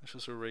 Let's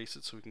just erase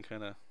it so we can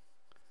kind of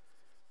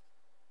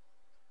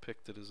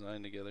pick the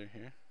design together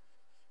here.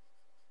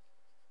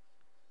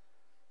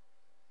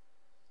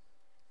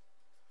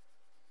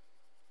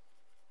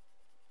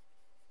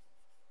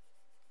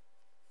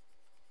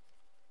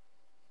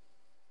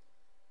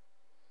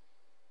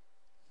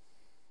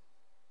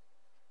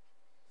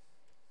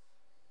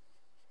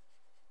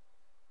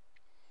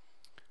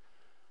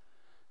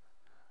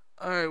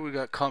 Alright, we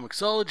got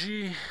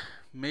Comixology,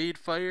 Made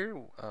Fire,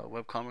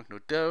 webcomic no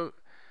doubt,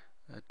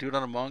 do it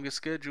on a manga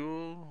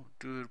schedule,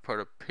 do it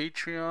part of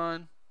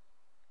Patreon,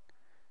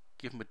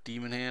 give him a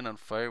demon hand on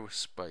fire with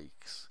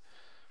spikes.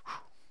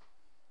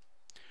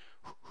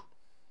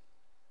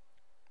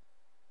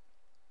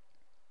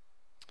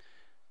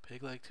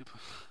 Pig like to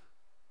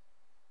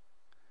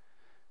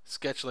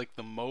sketch like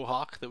the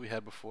mohawk that we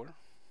had before.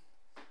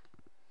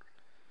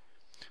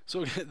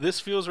 So this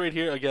feels right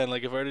here again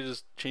like if I were to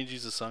just change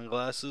these to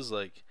sunglasses,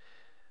 like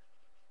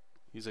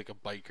he's like a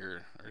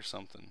biker or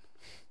something.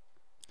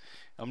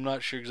 I'm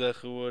not sure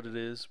exactly what it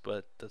is,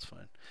 but that's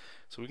fine.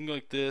 So we can go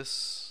like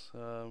this.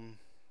 Bring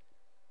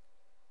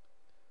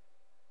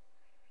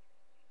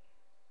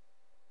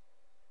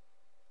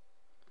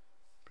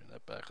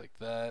that back like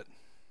that.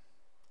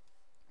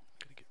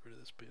 Gotta get rid of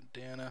this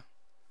bandana.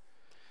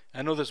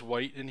 I know this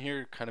white in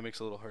here kind of makes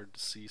it a little hard to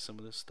see some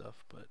of this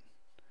stuff, but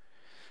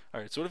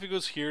alright, so what if he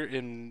goes here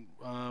and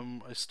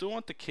I still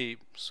want the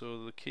cape,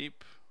 so the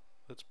cape,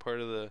 that's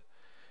part of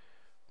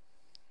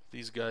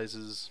these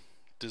guys'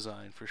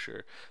 design for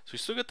sure. So we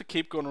still got the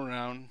cape going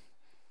around.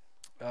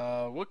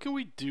 What can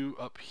we do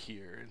up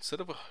here instead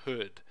of a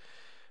hood?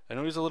 I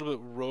know he's a little bit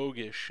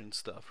roguish and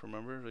stuff,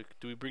 remember? Like,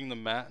 do we bring the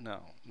mat?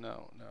 No.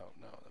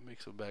 That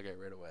makes him a bad guy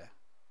right away.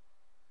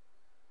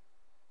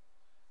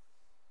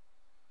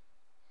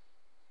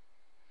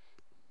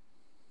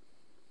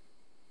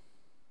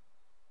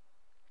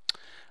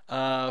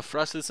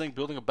 Frosted is saying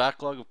building a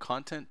backlog of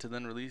content to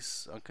then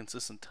release on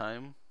consistent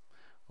time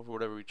over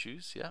whatever we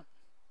choose. Yeah.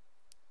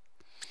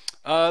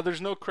 There's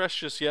no crest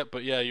just yet,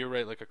 but yeah, you're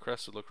right. Like a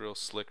crest would look real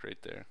slick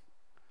right there.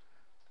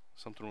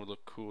 Something would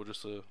look cool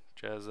just to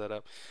jazz that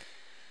up.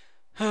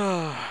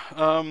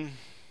 I'm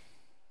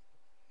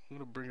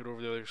gonna bring it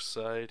over the other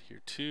side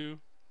here too.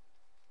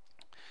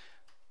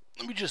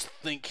 Let me just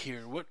think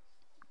here. What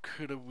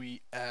could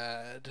we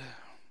add?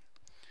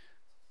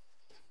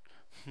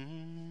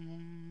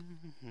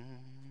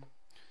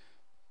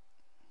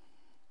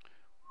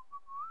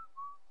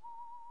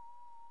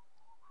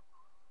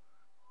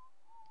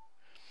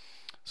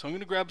 So I'm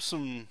going to grab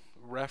some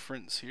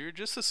reference here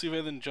just to see if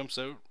anything jumps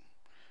out.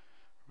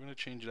 We're going to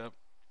change it up.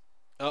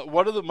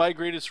 One of my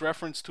greatest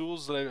reference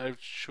tools that I've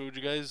showed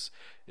you guys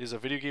is a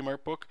video game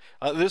art book.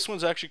 This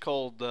one's actually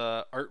called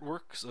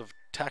Artworks of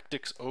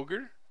Tactics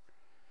Ogre.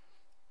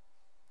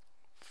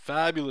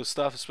 Fabulous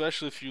stuff,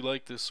 especially if you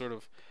like this sort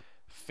of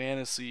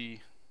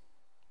fantasy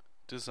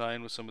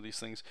design with some of these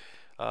things.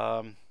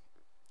 So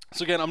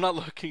again, I'm not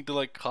looking to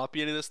like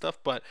copy any of this stuff,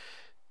 but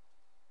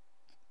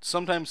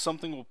sometimes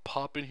something will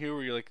pop in here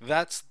where you're like,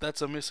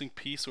 that's a missing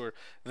piece, or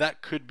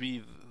that could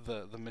be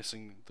the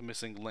missing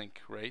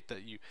link, right?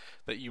 That you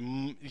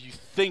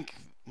think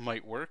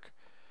might work.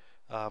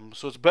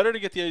 So it's better to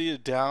get the idea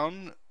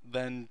down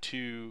than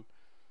to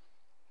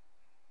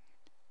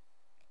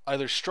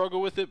either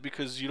struggle with it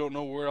because you don't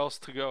know where else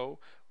to go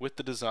with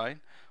the design,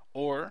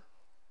 or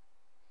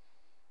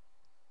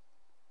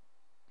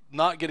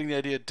not getting the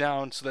idea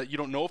down so that you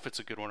don't know if it's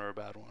a good one or a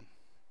bad one,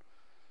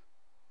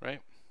 right?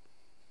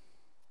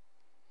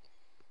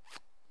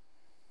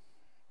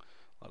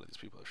 A lot of these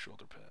people have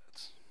shoulder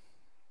pads.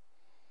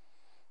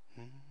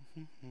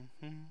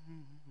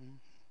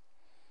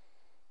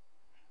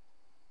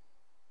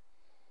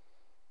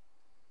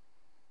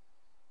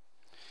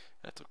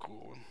 That's a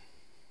cool one.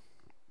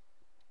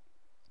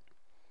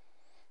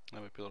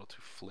 That might be a little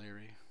too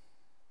flary.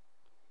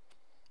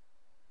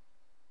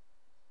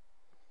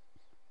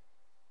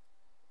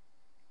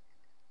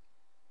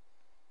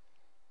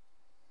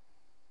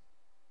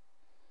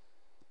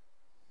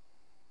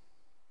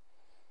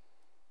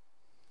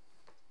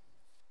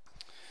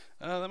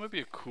 That might be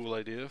a cool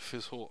idea if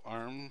his whole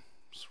arms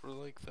were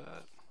like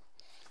that.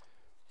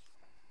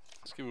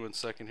 Let's give me 1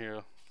 second here.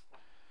 Let's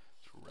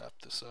wrap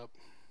this up.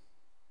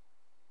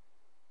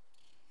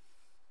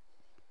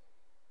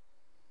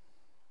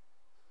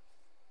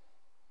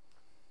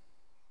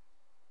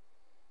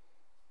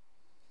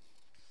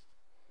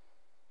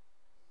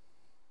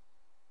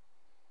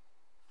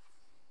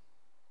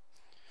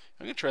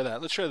 I'm gonna try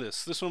that. Let's try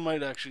this. This one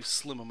might actually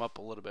slim him up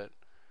a little bit.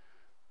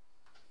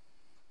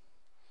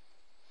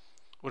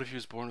 What if he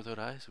was born without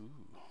eyes? Ooh.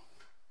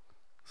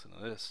 Listen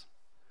to this.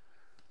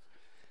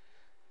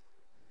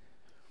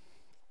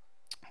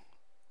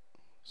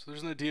 So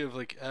there's an idea of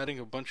like adding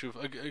a bunch of,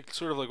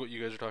 sort of like what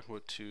you guys are talking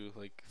about too,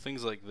 like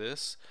things like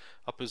this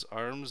up his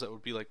arms that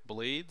would be like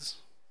blades.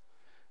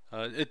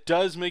 It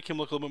does make him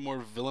look a little bit more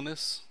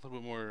villainous, a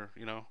little bit more,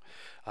 you know.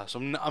 So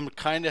I'm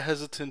kind of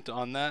hesitant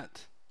on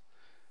that.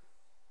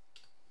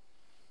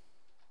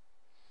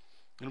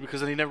 You know,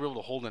 because then he'd never be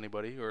able to hold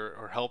anybody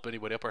or help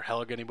anybody up or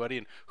hug anybody,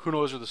 and who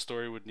knows where the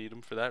story would need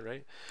him for that,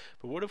 right?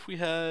 But what if we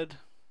had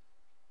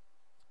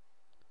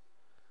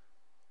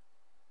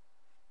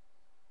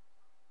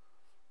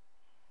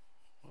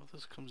if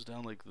this comes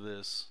down like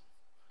this,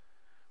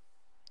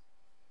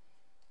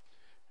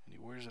 and he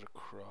wears it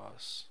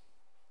across.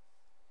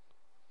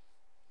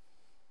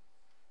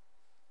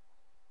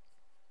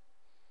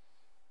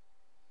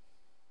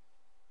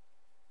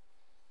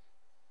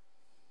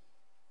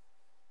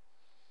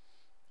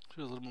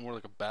 Feels a little bit more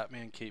like a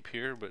Batman cape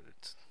here, but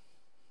it's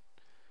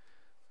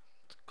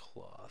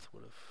cloth.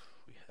 What if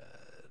we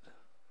had?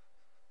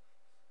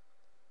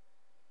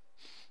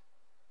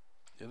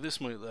 Yeah, this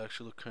might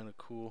actually look kind of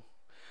cool.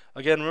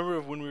 Again,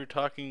 remember when we were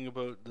talking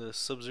about the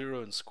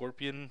Sub-Zero and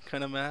Scorpion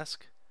kind of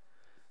mask?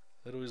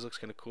 That always looks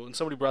kind of cool. And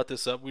somebody brought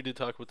this up. We did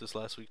talk about this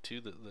last week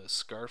too, the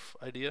scarf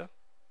idea.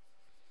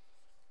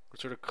 It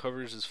sort of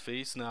covers his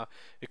face. Now,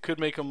 it could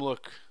make him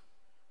look...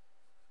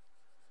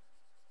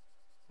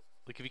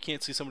 Like, if you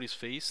can't see somebody's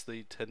face,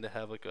 they tend to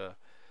have like a...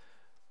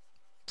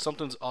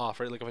 Something's off,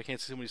 right? Like, if I can't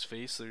see somebody's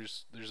face,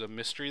 there's a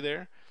mystery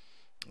there.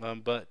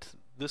 But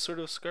this sort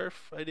of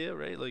scarf idea,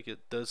 right? Like,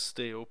 it does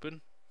stay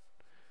open.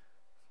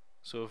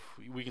 So if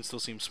we can still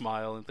see him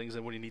smile and things,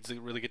 and when he needs to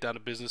really get down to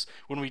business,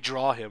 when we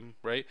draw him,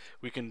 right,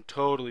 we can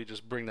totally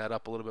just bring that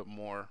up a little bit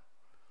more.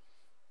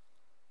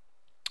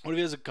 What if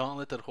he has a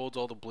gauntlet that holds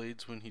all the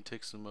blades when he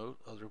takes them out?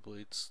 Other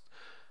blades.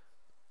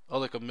 Oh,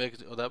 like a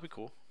mix. Oh, that'd be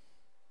cool.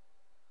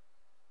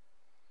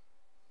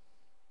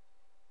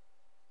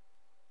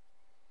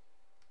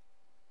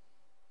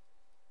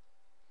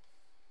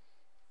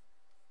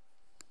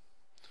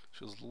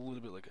 Feels a little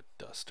bit like a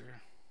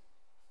duster.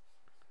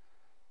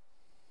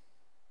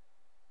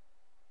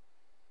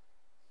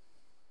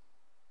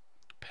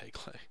 Peg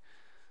leg.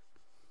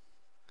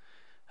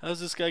 How's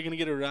this guy gonna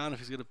get around if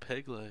he's got a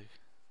peg leg?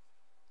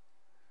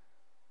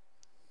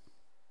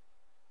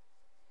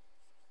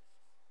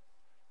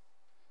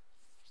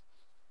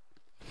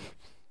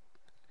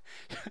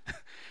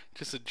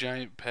 Just a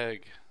giant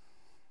peg.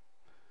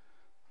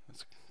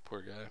 That's a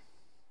poor guy.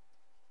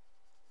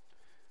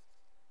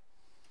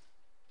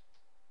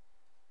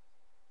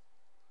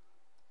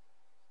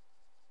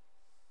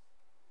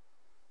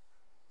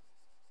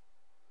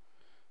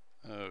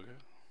 Okay.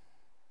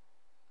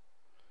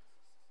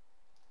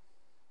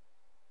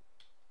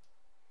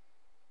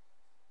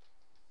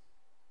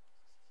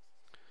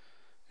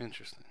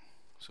 Interesting.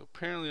 So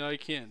apparently I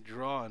can't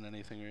draw on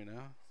anything right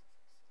now.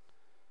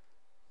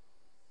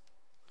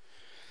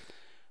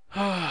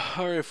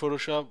 Alright,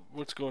 Photoshop,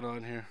 what's going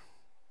on here?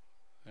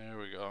 There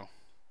we go.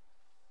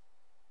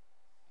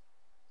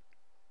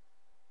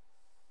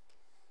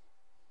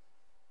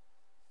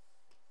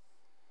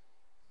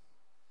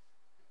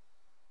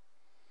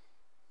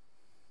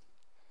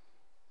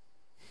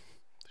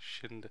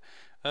 Shouldn't.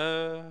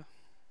 You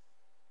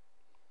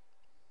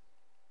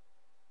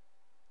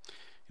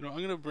know,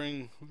 we're gonna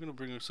bring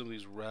some of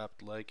these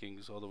wrapped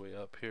leggings all the way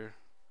up here,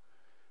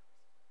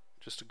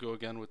 just to go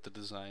again with the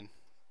design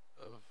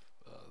of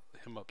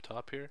him up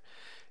top here,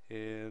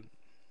 and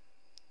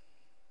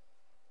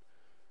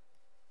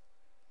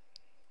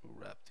we'll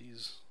wrap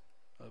these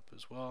up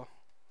as well.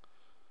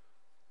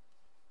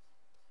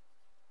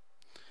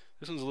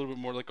 This one's a little bit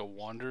more like a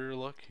wanderer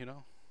look, you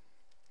know.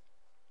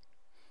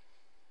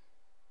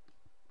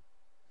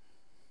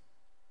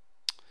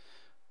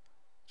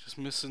 It's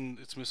missing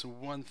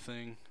one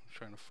thing. I'm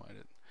trying to find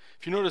it.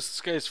 If you notice,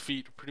 this guy's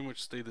feet pretty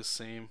much stay the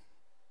same.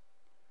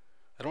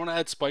 I don't want to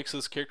add spikes to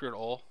this character at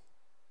all.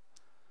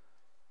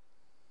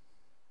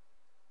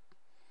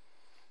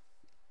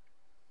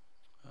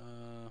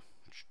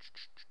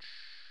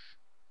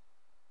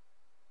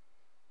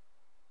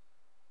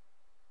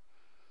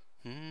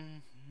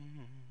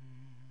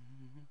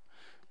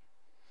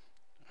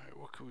 Alright,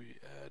 what can we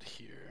add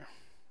here?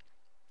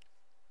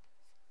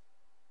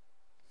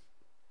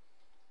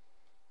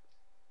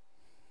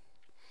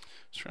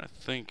 Just trying to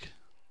think.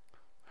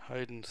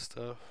 Hiding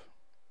stuff.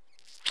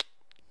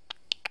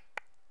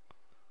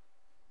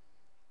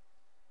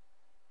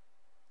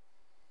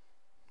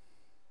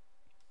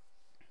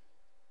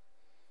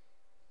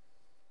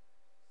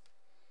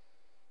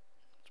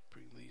 Let's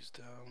bring these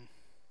down.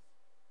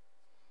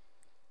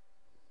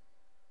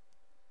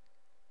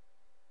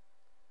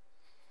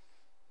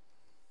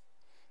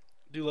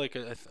 Do like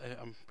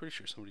I'm pretty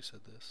sure somebody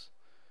said this.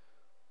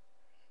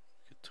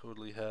 You could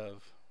totally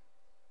have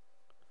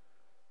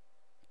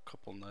a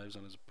couple knives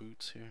on his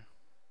boots here.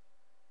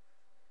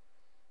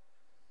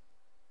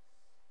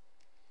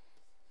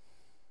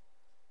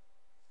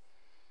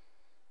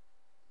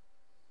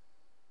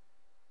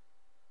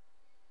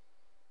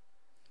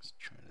 Just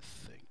trying to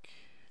think.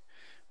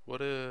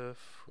 What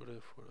if?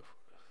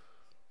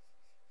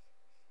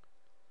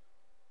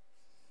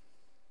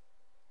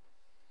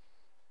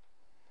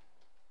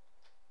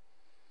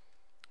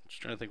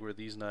 Just trying to think where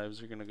these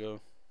knives are gonna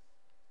go.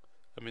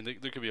 I mean,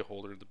 there could be a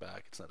holder in the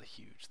back. It's not a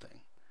huge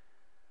thing.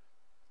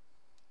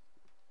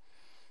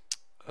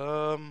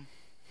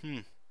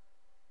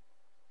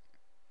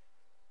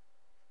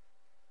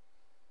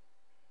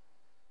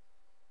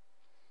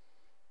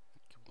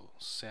 Little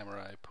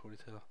samurai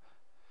ponytail.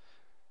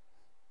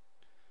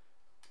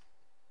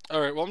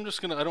 Alright, well, I'm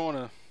just gonna, I don't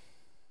wanna,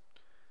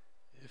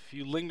 if if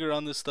you linger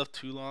on this stuff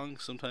too long,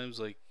 sometimes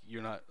like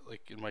you're not,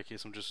 like in my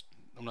case,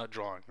 I'm not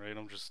drawing, right?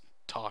 I'm just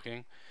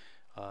talking,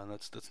 and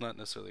that's not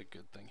necessarily a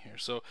good thing here.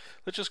 So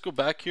let's just go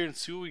back here and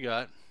see what we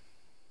got.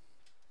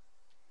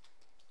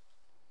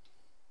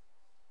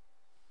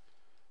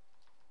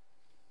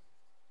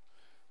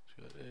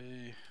 So we got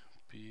A,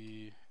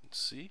 B, and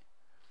C,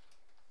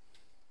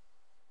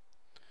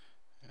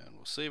 and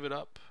we'll save it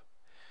up.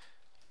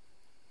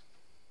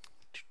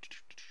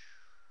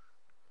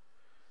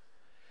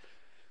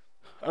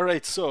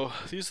 Alright, so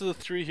these are the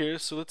three here,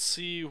 so let's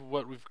see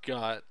what we've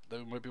got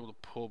that we might be able to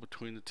pull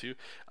between the two.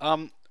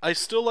 I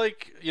still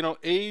like, you know,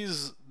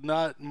 A's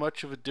not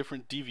much of a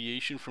different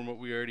deviation from what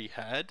we already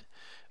had.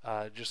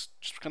 Just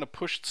kind of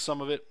pushed some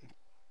of it.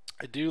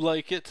 I do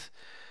like it.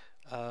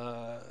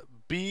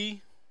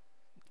 B,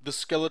 the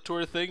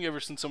Skeletor thing, ever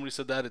since somebody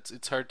said that,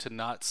 it's hard to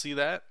not see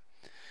that.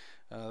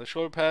 The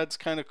shoulder pad's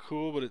kind of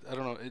cool, but I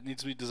don't know, it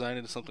needs to be designed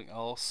into something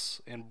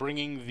else. And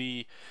bringing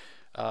the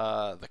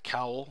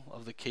cowl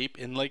of the cape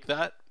in like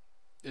that,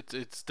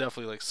 it's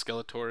definitely like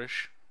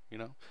Skeletorish, you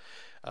know.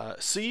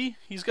 C,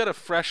 he's got a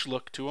fresh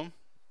look to him.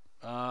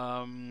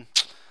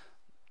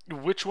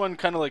 Which one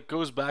kind of like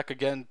goes back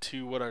again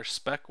to what our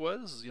spec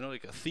was, you know,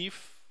 like a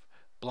thief,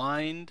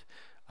 blind.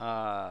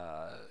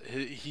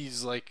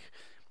 He's like,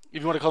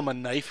 if you want to call him a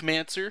knife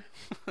mancer,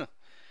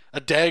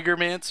 a dagger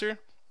mancer.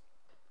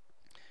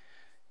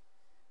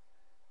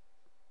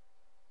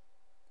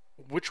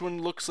 Which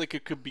one looks like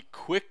it could be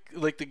quick?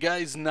 Like the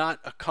guy's not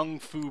a kung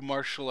fu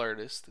martial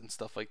artist and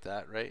stuff like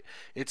that, right?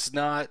 It's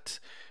not.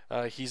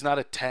 He's not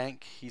a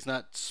tank. He's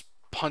not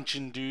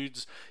punching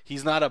dudes.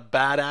 He's not a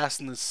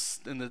badass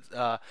in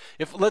the.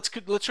 If let's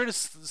try to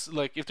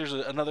like if there's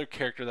another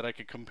character that I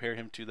could compare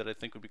him to that I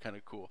think would be kind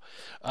of cool.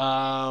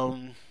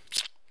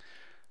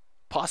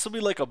 Possibly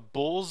like a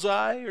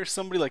Bullseye or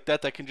somebody like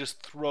that that can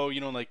just throw, you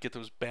know, like get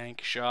those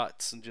bank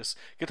shots and just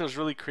get those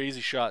really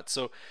crazy shots.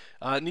 So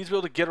it needs to be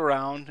able to get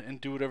around and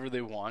do whatever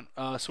they want.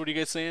 So what are you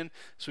guys saying?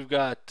 So we've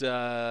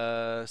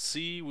got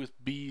C with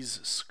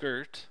B's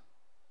skirt.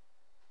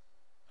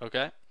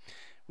 Okay.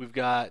 We've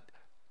got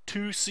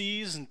 2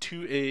 C's and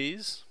 2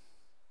 A's.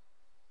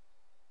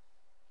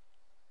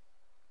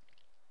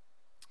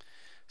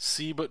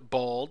 C but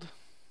bald.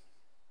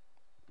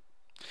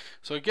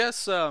 So I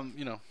guess,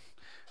 you know,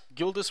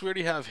 Gildas, we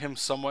already have him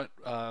somewhat,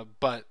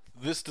 but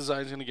this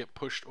design is going to get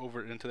pushed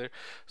over into there.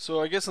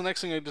 So I guess the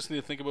next thing I just need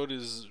to think about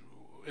is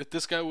if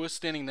this guy was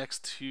standing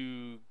next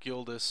to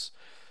Gildas,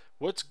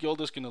 what's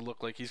Gildas going to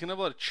look like? He's going to have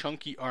a lot of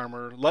chunky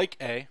armor, like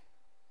A.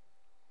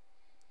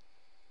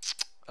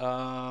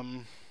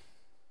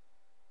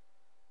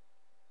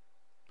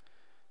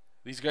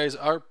 These guys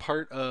are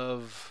part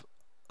of,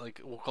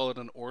 like, we'll call it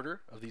an order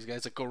of these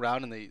guys that go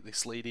around and they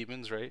slay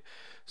demons, right?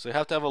 So they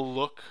have to have a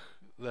look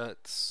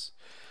that's...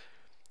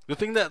 The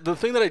thing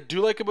that I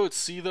do like about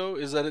C though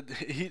is that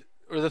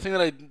the thing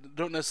that I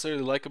don't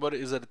necessarily like about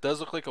it is that it does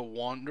look like a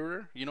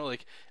wanderer. You know,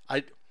 like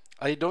I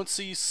don't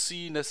see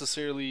C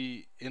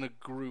necessarily in a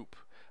group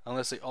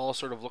unless they all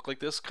sort of look like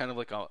this, kind of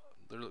like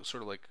they're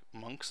sort of like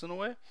monks in a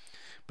way.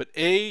 But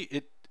A,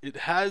 it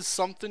has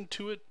something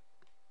to it,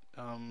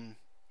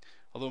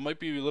 although it might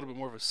be a little bit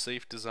more of a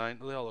safe design.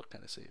 They all look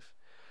kind of safe.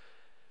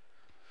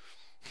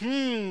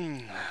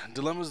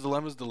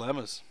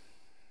 Dilemmas.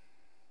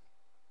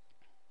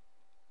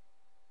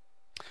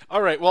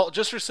 Alright, well,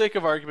 just for sake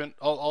of argument,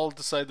 I'll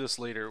decide this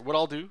later. What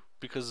I'll do,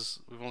 because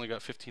we've only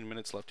got 15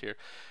 minutes left here,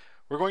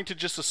 we're going to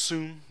just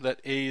assume that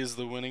A is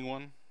the winning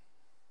one.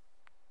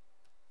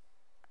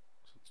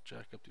 So let's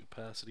jack up the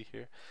opacity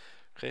here.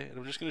 Okay, and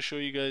I'm just going to show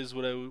you guys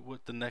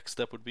what the next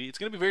step would be. It's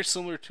going to be very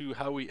similar to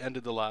how we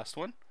ended the last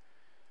one.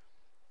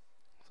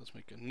 So let's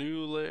make a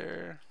new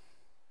layer,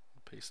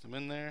 paste them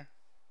in there.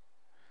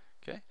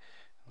 Okay,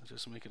 let's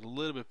just make it a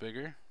little bit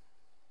bigger.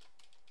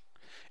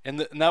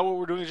 And now what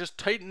we're doing is just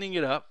tightening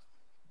it up,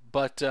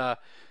 but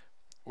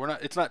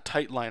it's not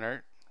tight line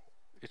art.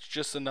 It's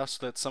just enough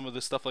so that some of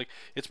this stuff, like,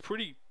 it's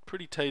pretty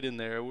tight in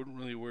there. I wouldn't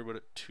really worry about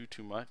it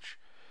too much.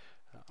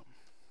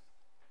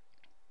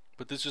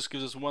 But this just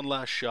gives us one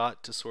last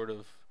shot to sort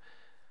of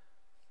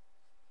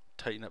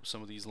tighten up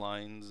some of these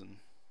lines and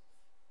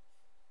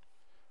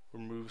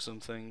remove some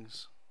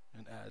things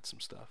and add some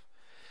stuff.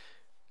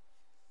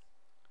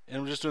 And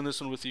I'm just doing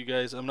this one with you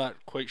guys. I'm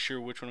not quite sure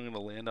which one I'm going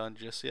to land on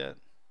just yet.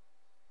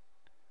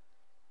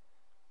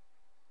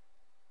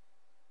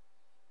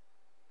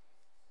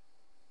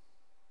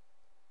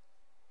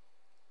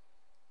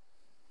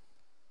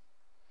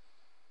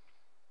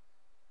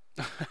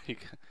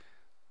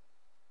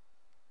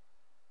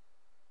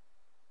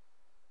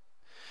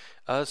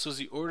 So does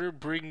the order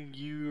bring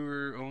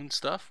your own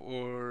stuff,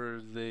 or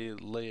they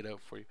lay it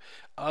out for you?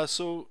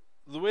 So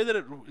the way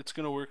that it's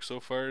gonna work so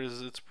far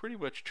is it's pretty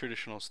much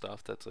traditional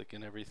stuff that's like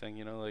in everything,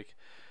 you know, like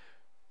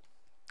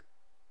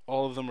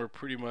all of them are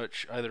pretty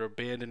much either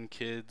abandoned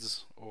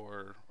kids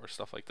or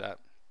stuff like that.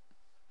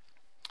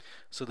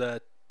 So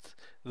that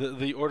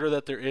the order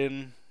that they're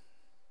in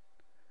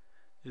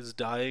is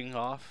dying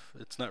off.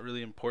 It's not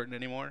really important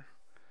anymore.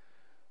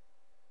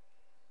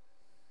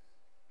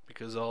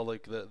 because all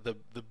like the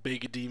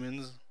big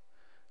demons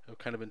have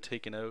kind of been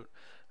taken out.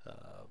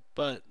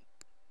 But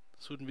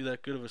this wouldn't be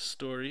that good of a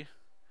story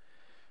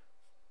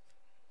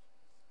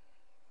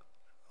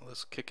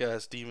unless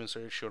kick-ass demons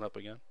started showing up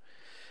again.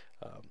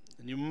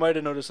 And you might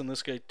have noticed on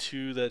this guy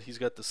too that he's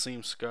got the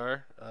same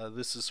scar.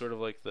 This is sort of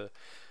like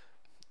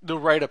the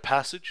rite of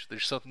passage.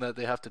 There's something that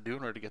they have to do in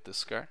order to get this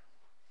scar.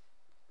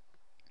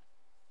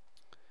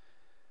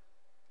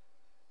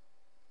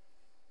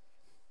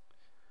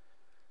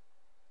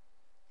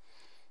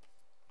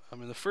 I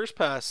mean, the first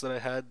pass that I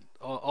had,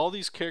 all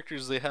these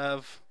characters, they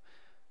have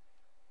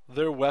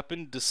their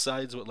weapon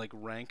decides what like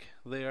rank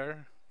they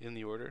are in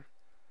the order.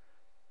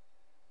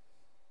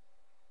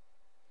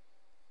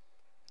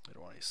 I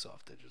don't want any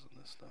soft edges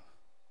on this stuff.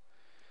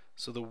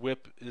 So the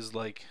whip is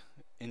like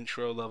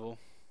intro level.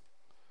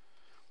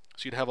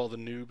 So you'd have all the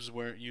noobs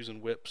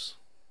using whips.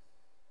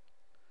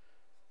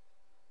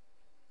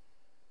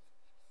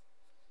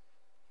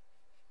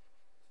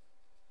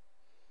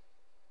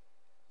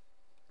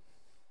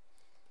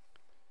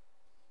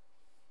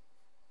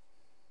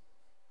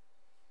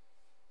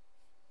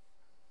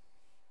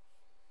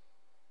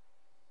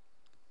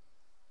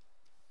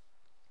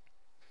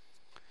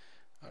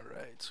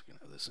 Alright, so we're going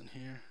to have this in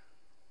here.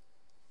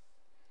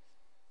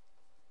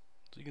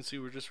 So you can see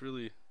we're just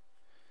really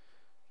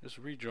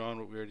redrawing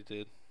what we already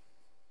did.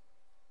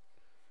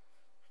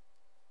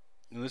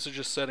 And this is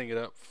just setting it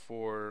up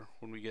for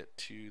when we get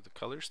to the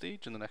color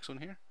stage in the next one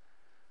here.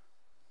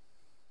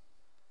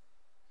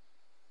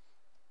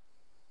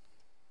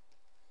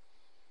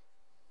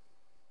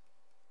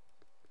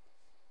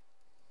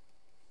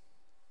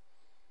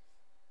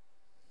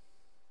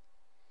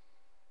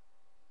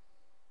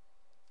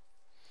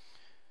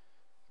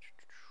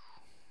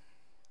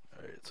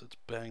 Alright, so let's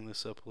bang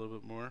this up a little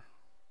bit more.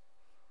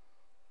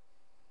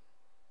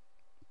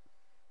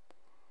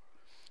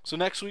 So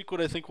next week, what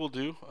I think we'll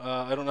do,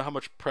 I don't know how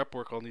much prep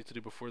work I'll need to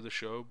do before the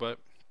show, but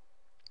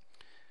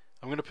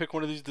I'm going to pick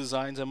one of these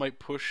designs. I might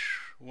push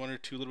one or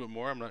two a little bit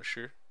more. I'm not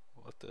sure.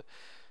 We'll have to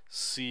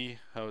see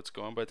how it's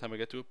going by the time I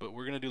get to it. But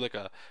we're going to do like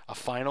a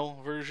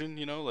final version,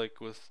 you know,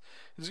 like with...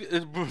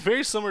 It's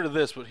very similar to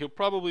this, but he'll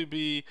probably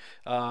be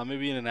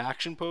maybe in an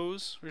action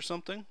pose or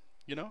something,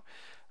 you know.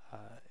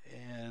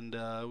 And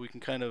we can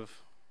kind of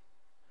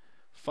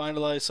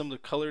finalize some of the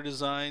color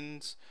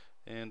designs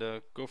and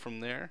go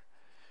from there.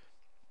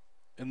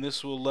 And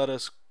this will let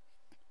us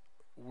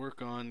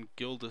work on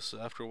Gildas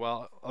after a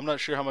while. I'm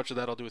not sure how much of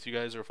that I'll do with you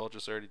guys or if I'll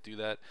just already do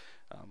that.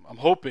 I'm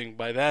hoping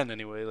by then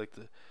anyway, like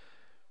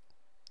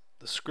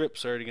the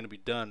script's already going to be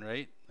done,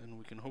 right? And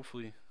we can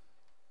hopefully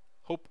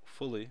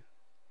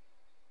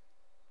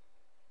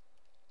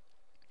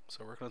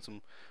start working on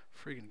some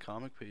friggin'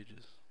 comic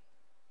pages.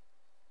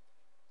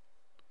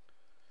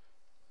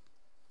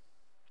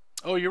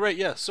 Oh, you're right.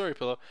 Yeah, sorry,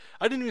 Pillow.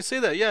 I didn't even say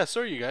that. Yeah,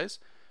 sorry, you guys.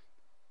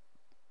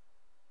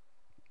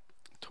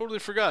 Totally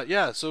forgot.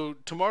 Yeah, so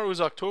tomorrow is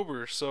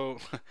October, so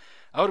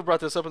I would have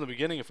brought this up in the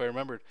beginning if I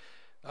remembered.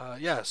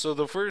 Yeah, so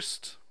the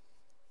first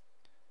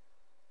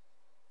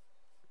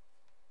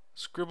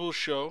Scribble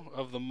show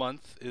of the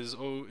month is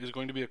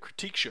going to be a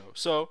critique show.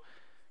 So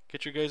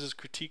get your guys'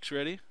 critiques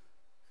ready.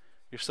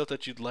 Your stuff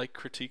that you'd like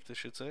critiqued, I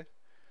should say.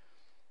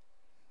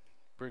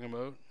 Bring them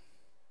out.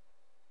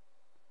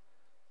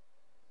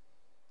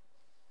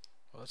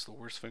 Oh, that's the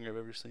worst finger I've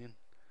ever seen.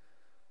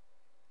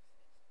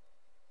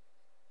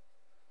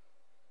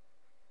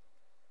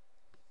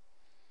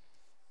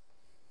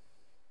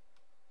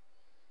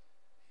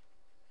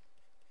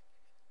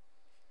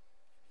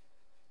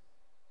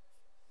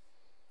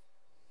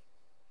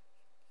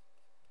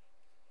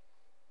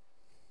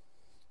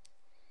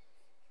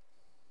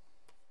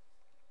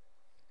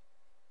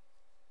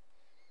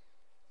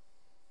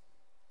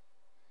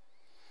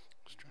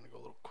 Just trying to go a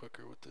little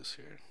quicker with this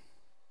here.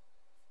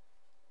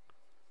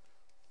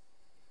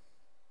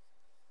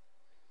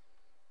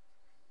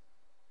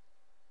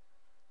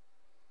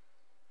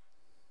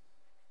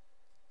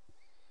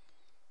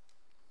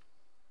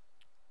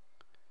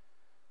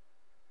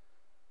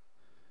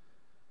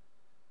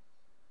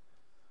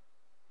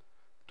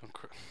 Don't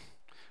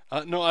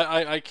cry. No,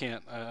 I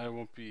can't. I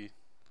won't be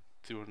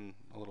doing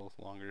a little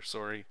longer.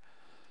 Sorry.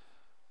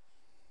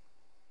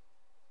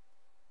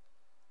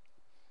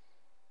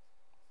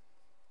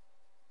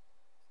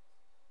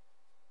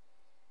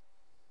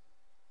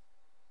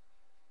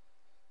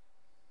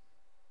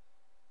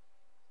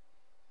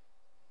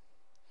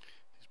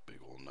 These big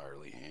old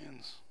gnarly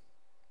hands.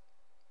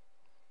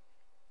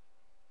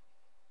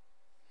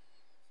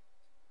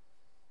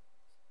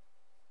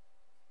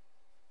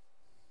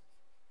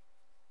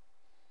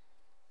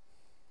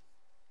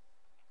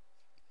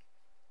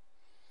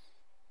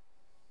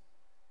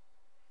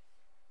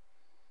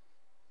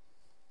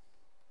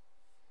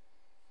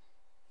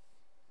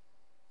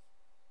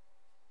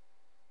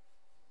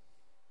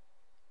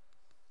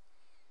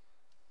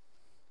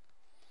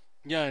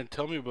 Yeah, and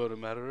tell me about it,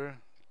 Matador. It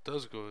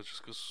does go. It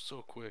just goes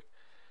so quick.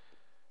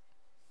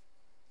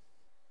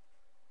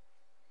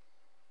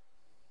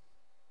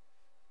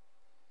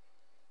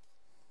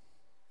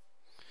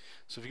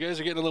 So if you guys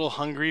are getting a little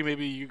hungry,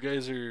 maybe you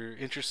guys are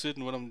interested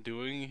in what I'm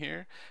doing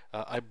here.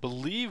 I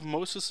believe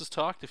Moses has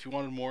talked. If you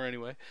wanted more,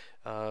 anyway,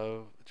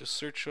 just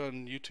search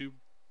on YouTube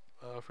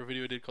for a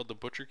video I did called "The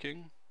Butcher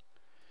King."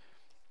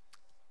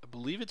 I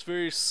believe it's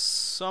very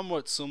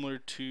somewhat similar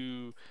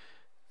to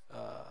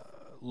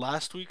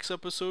last week's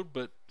episode,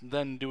 but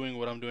then doing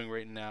what I'm doing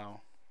right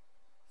now,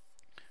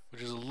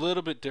 which is a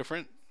little bit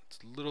different. It's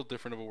a little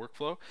different of a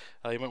workflow.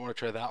 You might want to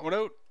try that one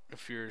out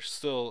if you're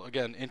still,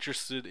 again,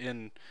 interested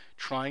in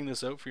trying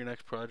this out for your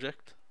next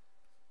project.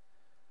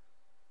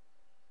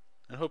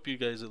 I hope you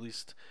guys at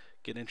least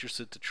get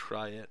interested to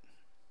try it.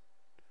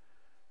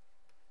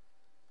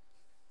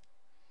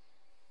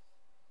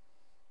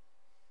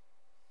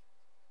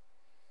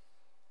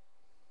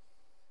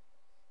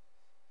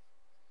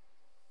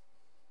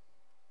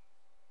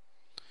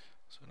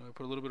 So now I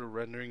put a little bit of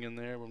rendering in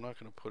there, but I'm not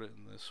going to put it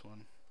in this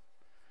one.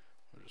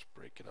 I'll just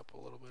break it up a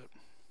little bit.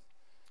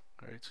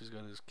 Alright, so he's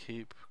got his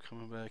cape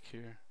coming back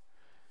here.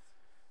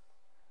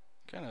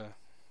 Kind of,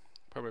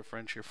 pardon my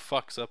French here,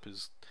 fucks up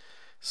his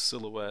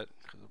silhouette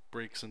because it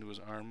breaks into his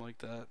arm like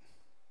that.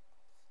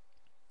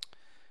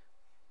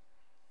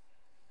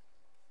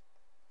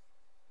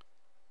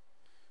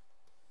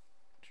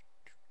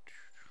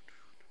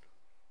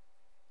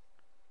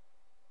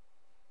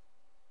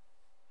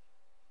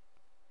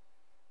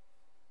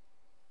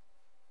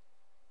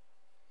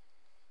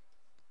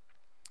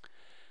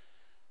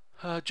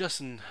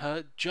 Justin,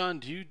 John,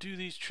 do you do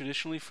these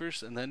traditionally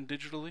first and then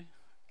digitally?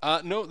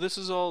 No, this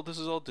is all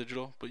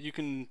digital, but you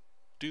can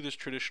do this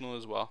traditional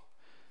as well.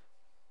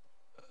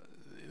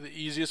 The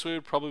easiest way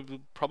would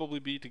probably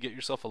be to get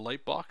yourself a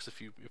light box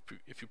if you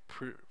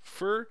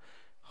prefer.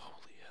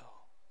 Holy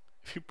hell!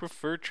 If you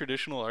prefer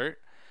traditional art,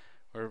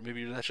 or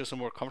maybe that's just a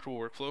more comfortable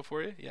workflow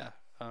for you, yeah.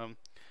 If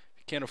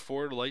you can't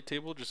afford a light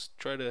table, just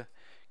try to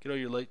get all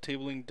your light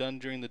tabling done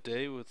during the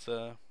day with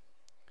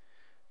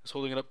just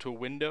holding it up to a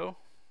window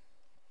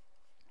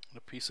and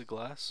a piece of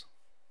glass.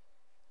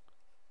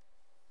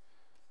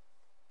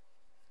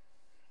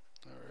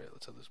 Alright,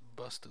 let's have this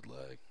busted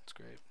lag. It's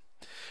great.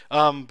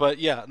 But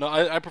yeah, no,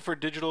 I prefer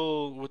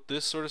digital with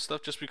this sort of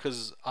stuff just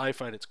because I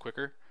find it's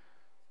quicker.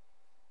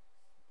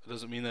 It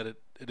doesn't mean that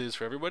it is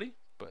for everybody,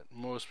 but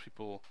most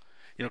people,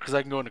 you know, because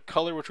I can go into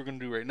color, which we're going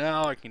to do right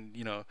now. I can,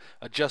 you know,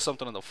 adjust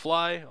something on the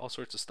fly, all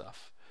sorts of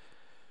stuff.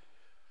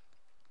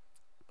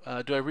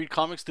 Do I read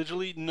comics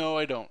digitally? No,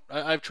 I don't.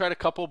 I've tried a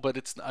couple,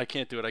 but I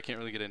can't do it. I can't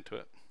really get into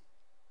it.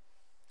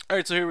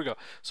 Alright, so here we go.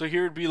 So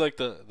here would be like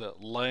the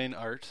line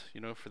art,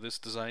 you know, for this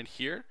design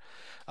here.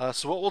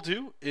 So what we'll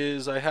do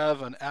is I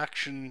have an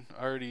action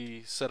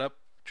already set up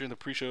during the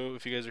pre-show.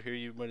 If you guys are here,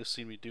 you might have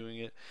seen me doing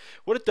it.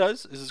 What it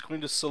does is it's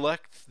going to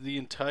select the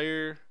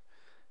entire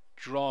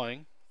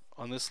drawing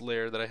on this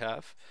layer that I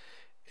have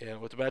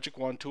with the magic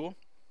wand tool.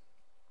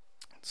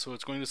 So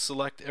it's going to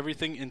select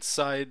everything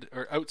inside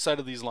or outside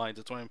of these lines.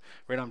 That's why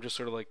right now I'm just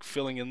sort of like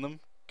filling in them,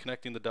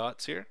 connecting the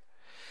dots here.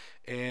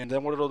 And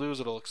then what it'll do is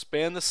it'll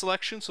expand the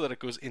selection so that it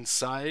goes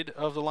inside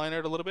of the line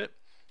art a little bit,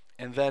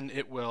 and then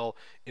it will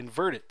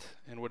invert it.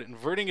 And what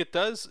inverting it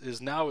does is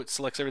now it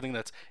selects everything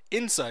that's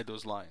inside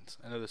those lines.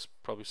 I know this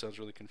probably sounds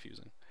really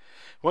confusing.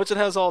 Once it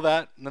has all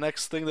that, the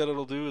next thing that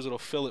it'll do is it'll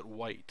fill it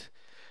white.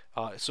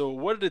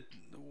 So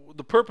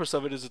the purpose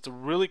of it is it's a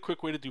really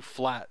quick way to do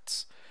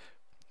flats.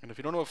 And if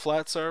you don't know what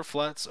flats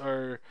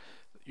are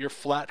your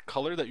flat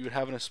color that you would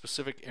have in a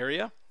specific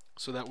area.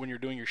 So that when you're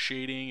doing your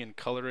shading and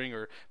coloring,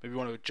 or maybe you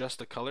want to adjust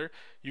the color,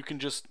 you can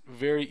just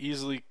very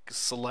easily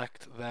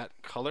select that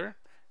color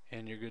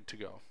and you're good to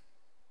go.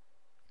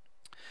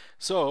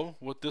 So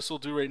what this will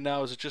do right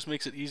now is it just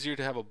makes it easier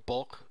to have a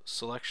bulk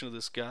selection of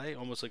this guy,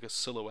 almost like a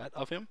silhouette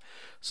of him,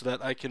 so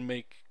that I can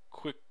make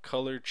quick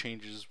color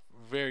changes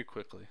very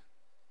quickly.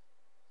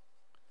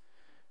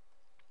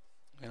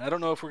 And I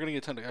don't know if we're going to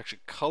get time to actually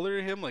color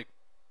him, like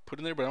put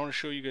in there, but I want to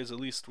show you guys at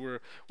least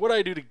what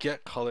I do to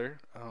get color.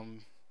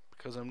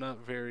 Because I'm not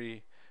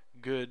very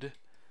good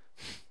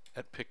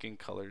at picking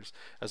colors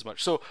as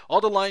much. So all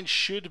the lines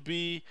should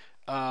be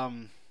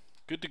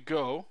good to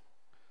go.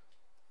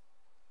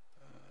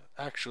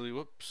 Actually,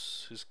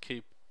 whoops, his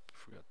cape,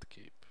 forgot the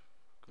cape,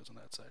 goes on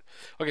that side.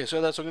 Okay, so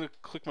I'm going to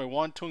click my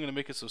wand tool. I'm going to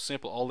make it so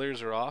sample all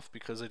layers are off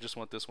because I just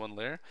want this one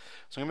layer.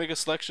 So I'm going to make a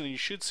selection, and you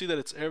should see that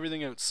it's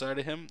everything outside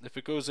of him. If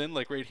it goes in,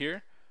 like right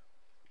here,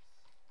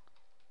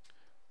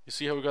 you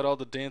see how we got all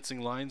the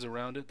dancing lines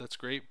around it? That's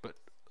great, but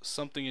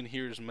something in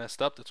here is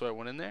messed up. That's why I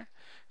went in there.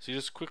 So you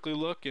just quickly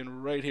look,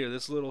 and right here,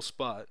 this little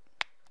spot,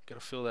 gotta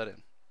fill that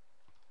in.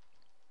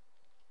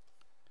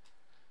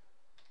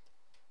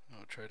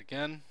 I'll try it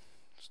again.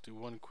 Just do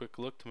one quick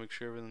look to make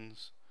sure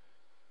everything's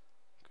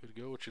good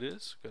to go, which it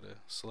is. Gotta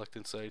select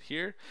inside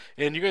here.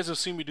 And you guys have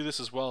seen me do this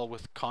as well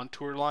with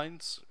contour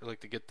lines. I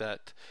like to get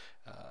that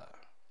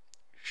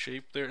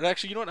shape there. And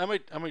actually, you know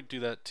what? I might do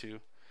that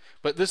too.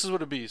 But this is what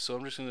it'd be. So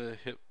I'm just gonna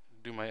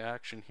do my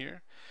action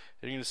here.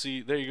 And you're going to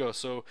see, there you go.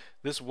 So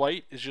this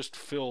white is just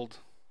filled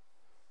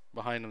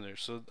behind him there.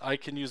 So I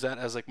can use that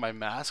as like my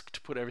mask to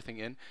put everything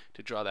in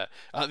to draw that.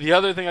 The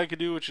other thing I could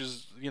do, which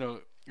is, you know,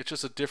 It's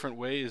just a different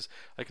way. Is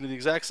I can do the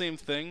exact same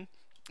thing,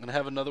 and I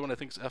have another one I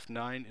think it's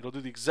F9. It'll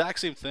do the exact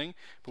same thing,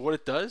 but what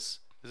it does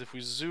is if we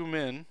zoom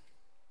in,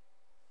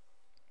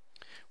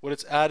 what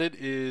it's added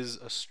is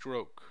a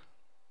stroke.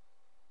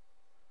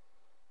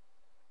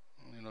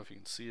 I don't even know if you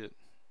can see it.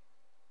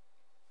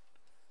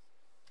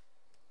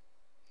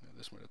 Yeah,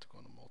 this might have to go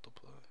into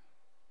multiply.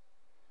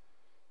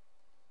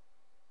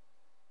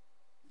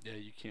 Yeah,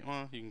 you can't.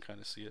 Well, you can kind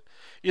of see it.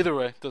 Either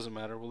way, doesn't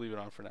matter. We'll leave it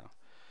on for now.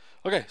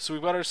 Okay, so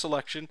we've got our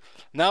selection.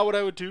 Now what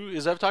I would do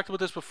is, I've talked about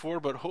this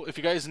before, but if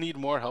you guys need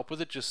more help with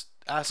it, just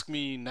ask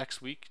me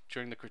next week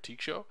during the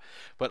critique show.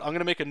 But I'm going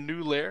to make a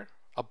new layer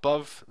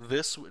above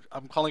this.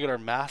 I'm calling it our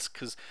mask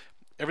because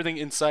everything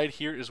inside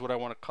here is what I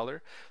want to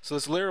color. So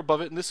this layer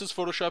above it, and this is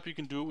Photoshop. You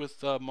can do it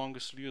with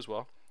Manga Studio as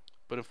well.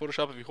 But in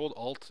Photoshop, if you hold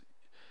Alt,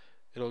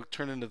 it'll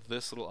turn into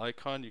this little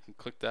icon. You can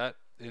click that,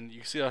 and you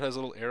can see how it has a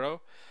little arrow.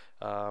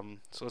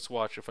 So let's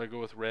watch. If I go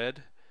with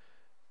red,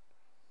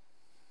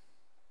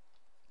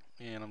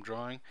 and I'm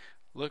drawing,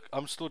 look,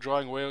 I'm still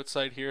drawing way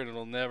outside here, and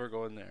it'll never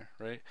go in there,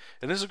 right?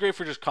 And this is great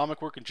for just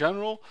comic work in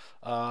general,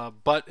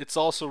 but it's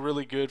also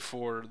really good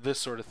for this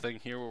sort of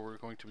thing here, where we're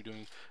going to be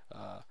doing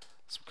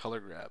some color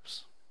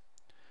grabs.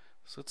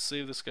 So let's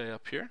save this guy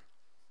up here.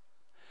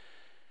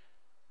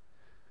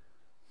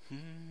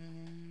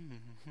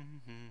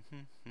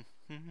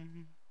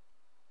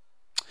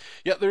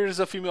 Yeah, there is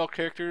a female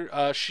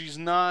character. She's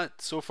not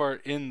so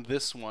far in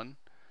this one.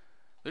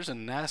 There's a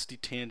nasty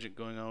tangent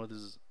going on with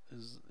his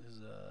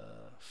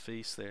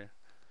face there.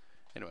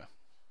 Anyway,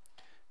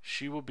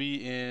 she will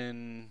be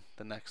in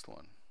the next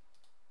one.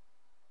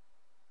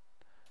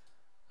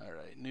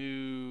 Alright,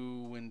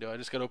 new window. I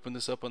just got to open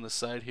this up on the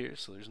side here,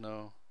 so there's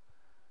no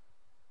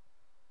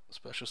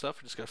special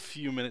stuff. We just got a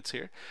few minutes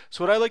here.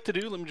 So what I like to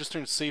do, let me just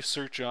turn safe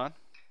search on.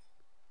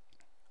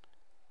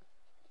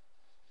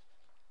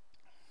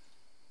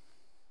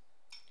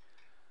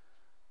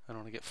 I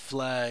don't want to get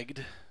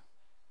flagged.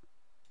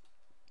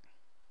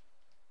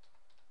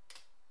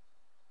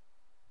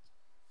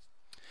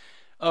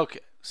 Okay,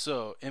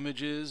 so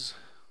images,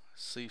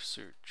 safe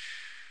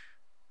search.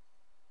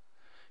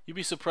 You'd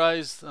be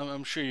surprised,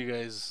 I'm sure you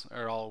guys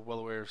are all well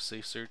aware of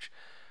safe search.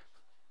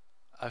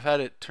 I've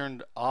had it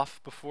turned off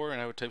before, and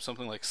I would type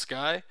something like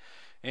Sky,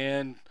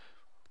 and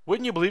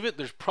wouldn't you believe it,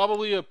 there's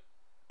probably a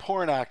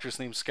porn actress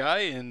named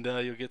Sky, and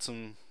you'll get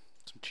some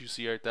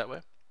juicy art that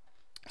way.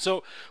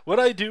 So what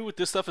I do with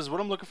this stuff is,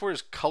 what I'm looking for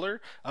is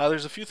color.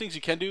 There's a few things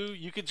you can do.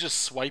 You could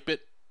just swipe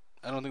it.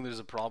 I don't think there's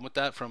a problem with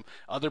that from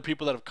other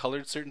people that have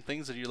colored certain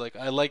things that you're like,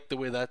 I like the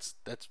way that's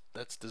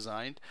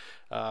designed.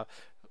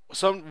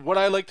 What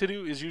I like to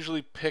do is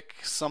usually pick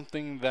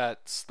something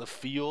that's the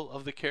feel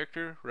of the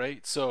character,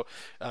 right? So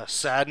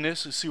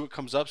sadness, see what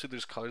comes up. See if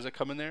there's colors that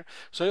come in there.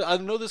 So I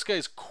know this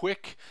guy's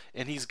quick,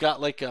 and he's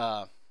got like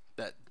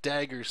that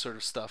dagger sort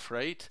of stuff,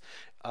 right?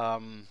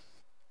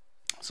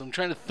 So I'm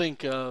trying to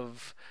think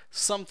of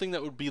something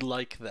that would be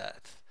like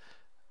that.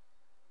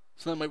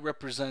 So that might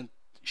represent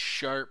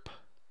sharp.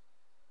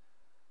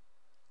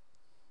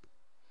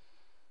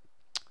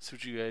 See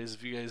what you guys,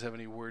 if you guys have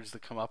any words to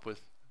come up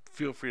with,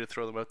 feel free to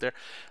throw them out there.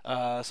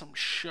 Some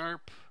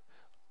sharp,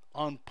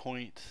 on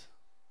point.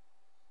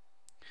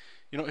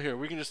 You know, here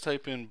we can just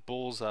type in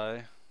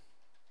bullseye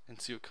and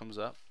see what comes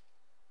up.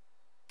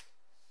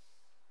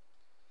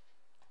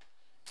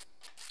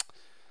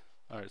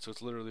 All right, so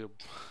it's literally a.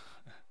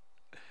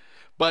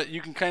 But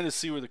you can kind of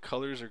see where the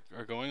colors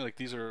are going. Like,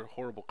 these are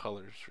horrible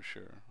colors for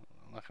sure.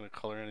 I'm not going to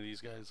color any of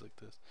these guys like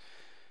this.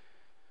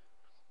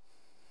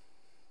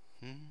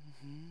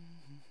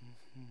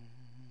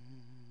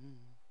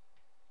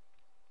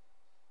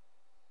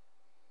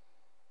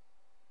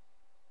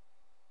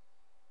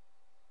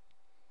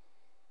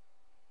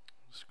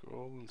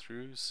 Scrolling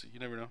through, so you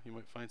never know, you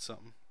might find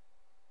something.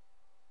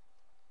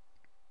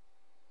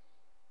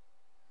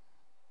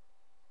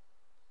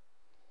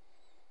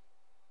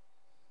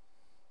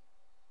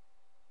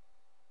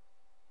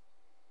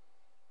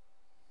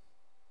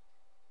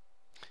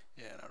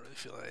 Yeah, not really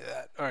feeling like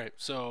that. All right,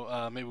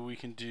 so maybe we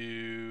can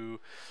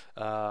do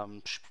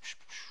an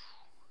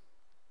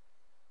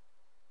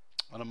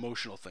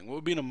emotional thing. What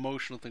would be an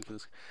emotional thing for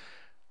this?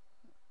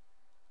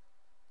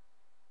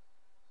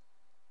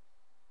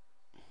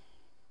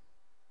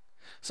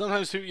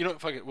 Sometimes too, you know,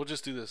 fuck it, we'll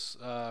just do this.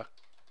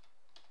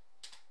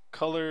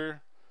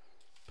 Color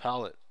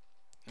palette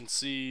and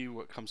see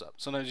what comes up.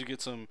 Sometimes you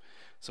get some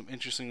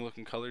interesting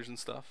looking colors and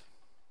stuff.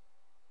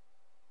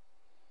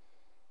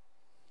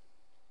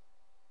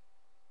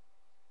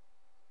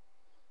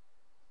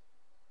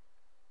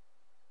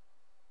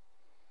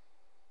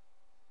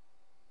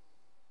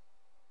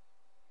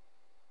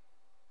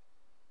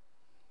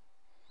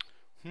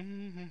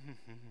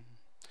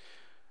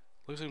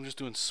 Looks like I'm just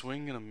doing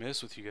swing and a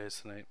miss with you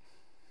guys tonight.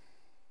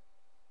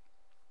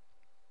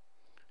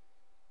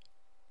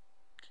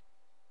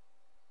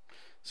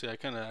 See, I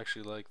kind of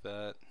actually like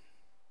that.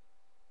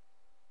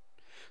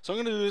 So I'm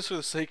going to do this for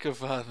the sake of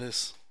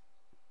this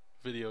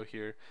video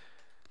here.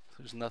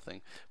 There's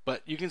nothing.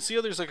 But you can see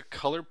how there's like a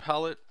color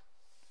palette.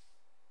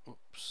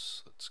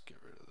 Oops, let's get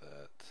rid of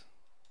that.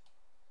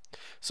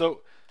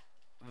 So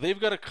they've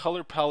got a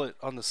color palette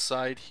on the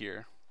side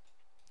here,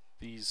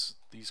 these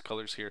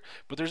colors here,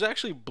 but there's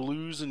actually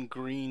blues and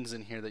greens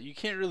in here that you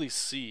can't really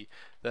see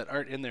that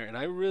aren't in there, and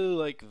I really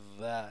like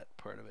that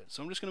part of it.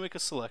 So I'm just gonna make a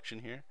selection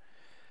here.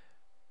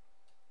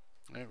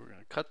 All right, we're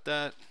gonna cut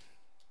that,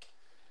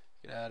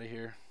 get out of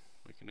here,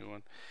 make a new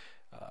one.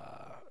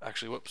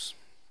 Actually, whoops.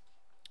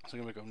 So I'm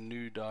gonna make a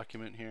new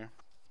document here.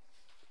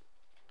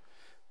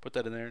 Put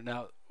that in there.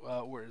 Now,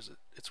 where is it?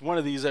 It's one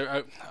of these.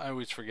 I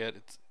always forget.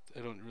 I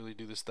don't really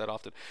do this that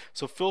often.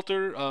 So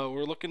filter,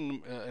 we're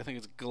looking, I think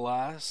it's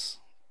glass.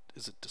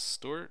 Is it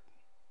distort?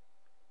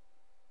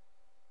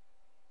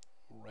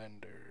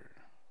 Render.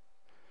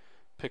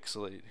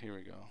 Pixelate. Here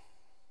we go.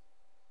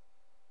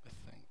 I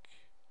think.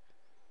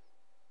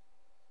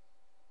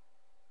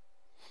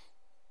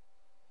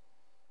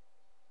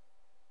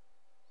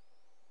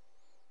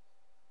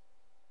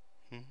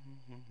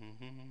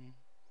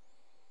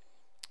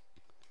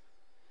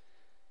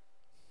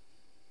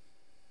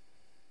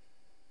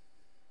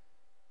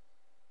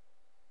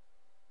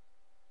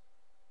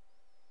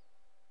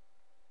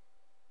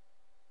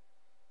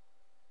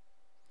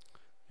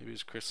 Maybe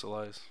it's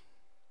crystallize.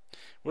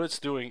 What it's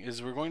doing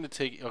is we're going to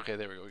take, okay,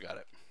 there we go, we got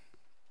it.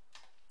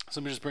 So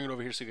let me just bring it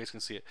over here so you guys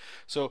can see it.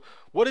 So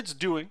what it's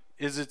doing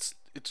is it's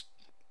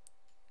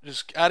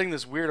just adding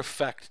this weird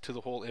effect to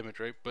the whole image,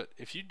 right? But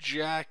if you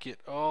jack it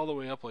all the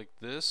way up like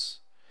this,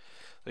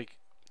 like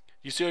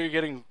you see how you're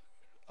getting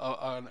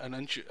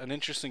an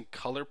interesting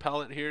color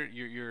palette here.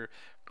 Your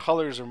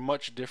colors are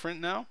much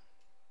different now.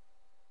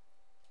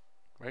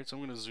 Right, so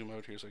I'm going to zoom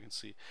out here so I can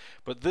see.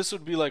 But this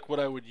would be like what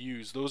I would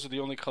use. Those are the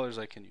only colors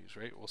I can use,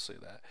 right? We'll say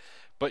that.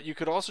 But you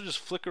could also just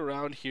flick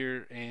around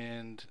here,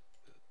 and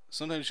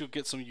sometimes you'll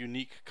get some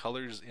unique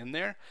colors in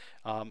there.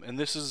 And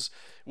this is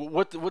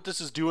what this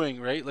is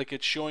doing, right? Like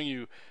it's showing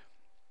you,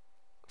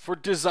 for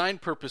design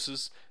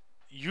purposes,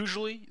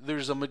 usually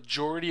there's a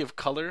majority of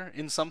color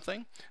in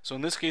something. So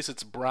in this case,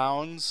 it's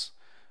browns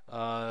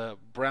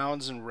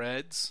and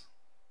reds,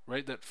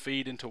 right, that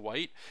fade into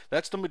white.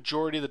 That's the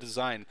majority of the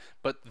design.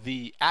 But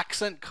the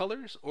accent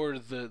colors, or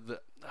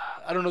the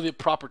I don't know the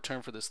proper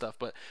term for this stuff,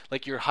 but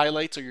like your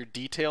highlights or your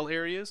detail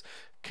areas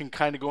can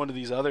kind of go into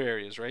these other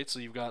areas, right? So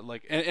you've got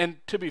like, and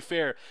to be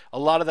fair, a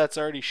lot of that's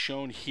already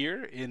shown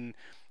here in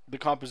the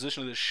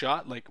composition of this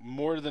shot. Like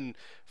more than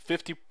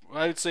 50,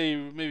 I would say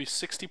maybe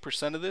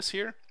 60% of this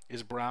here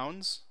is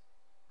browns,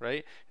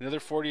 right?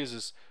 Another 40 is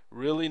this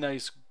really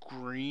nice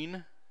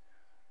green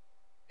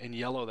and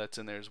yellow that's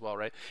in there as well,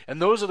 right? And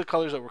those are the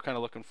colors that we're kind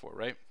of looking for,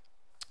 right?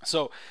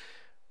 So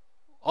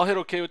I'll hit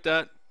OK with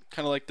that,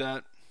 kind of like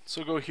that.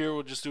 So go here,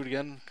 we'll just do it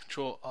again.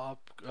 Control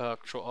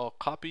Alt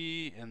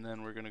copy, and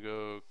then we're gonna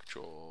go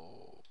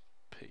Control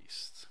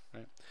paste,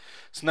 right?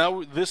 So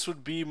now this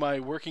would be my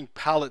working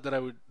palette that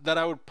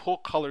I would pull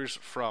colors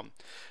from.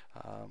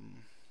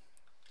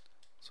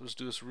 So let's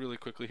do this really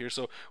quickly here.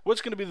 So what's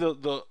going to be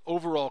the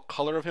overall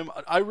color of him?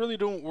 I really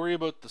don't worry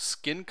about the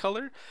skin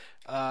color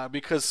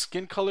because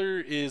skin color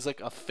is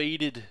like a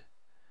faded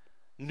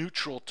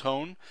neutral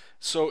tone,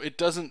 so it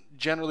doesn't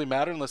generally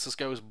matter unless this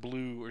guy was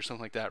blue or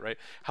something like that, right?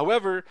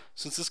 However,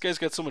 since this guy's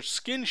got so much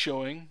skin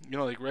showing, you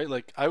know, like, right,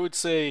 like I would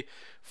say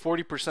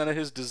 40% of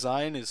his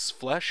design is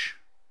flesh,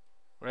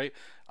 right?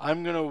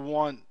 I'm going to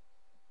want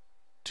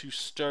to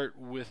start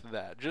with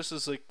that just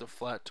as like the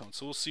flat tone.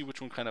 So we'll see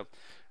which one kind of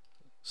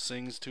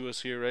sings to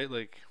us here, right?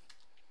 Like,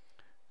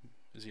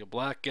 is he a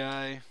black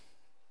guy?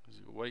 Is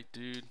he a white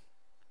dude?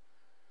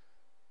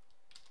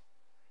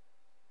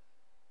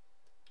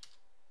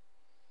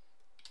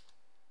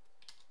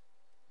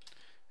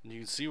 And you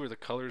can see where the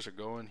colors are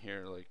going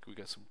here. Like we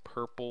got some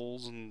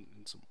purples and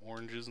some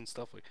oranges and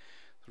stuff. Like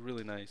it's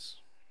really nice.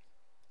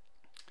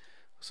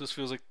 So this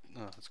feels like,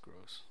 oh, that's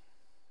gross.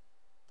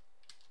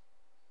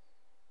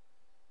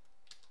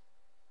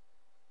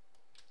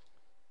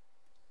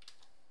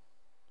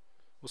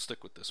 We'll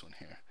stick with this one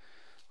here.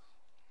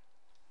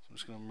 So I'm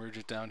just going to merge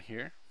it down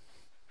here.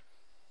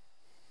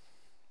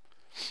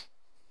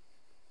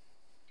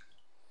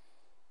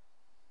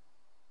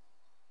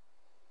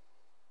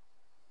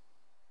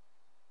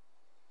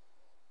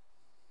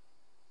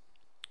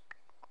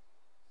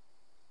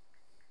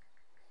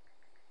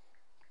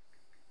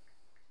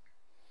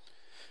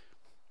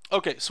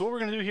 Okay, so what we're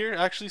going to do here,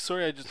 actually,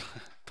 sorry, I just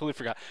totally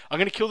forgot. I'm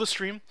going to kill the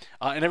stream,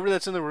 and everybody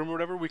that's in the room or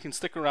whatever, we can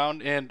stick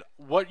around. And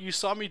what you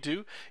saw me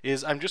do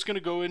is I'm just going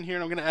to go in here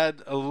and I'm going to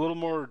add a little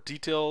more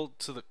detail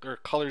to the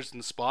colors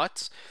and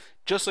spots,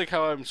 just like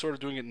how I'm sort of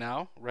doing it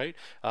now, right?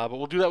 But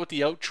we'll do that with the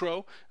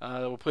outro.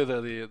 We'll play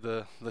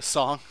the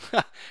song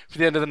for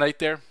the end of the night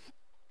there.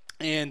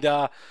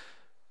 And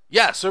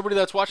yeah, so everybody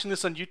that's watching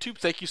this on YouTube,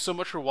 thank you so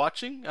much for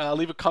watching.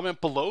 Leave a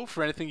comment below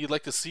for anything you'd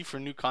like to see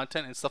for new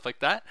content and stuff like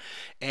that.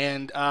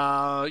 And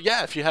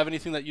yeah, if you have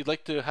anything that you'd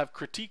like to have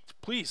critiqued,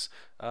 please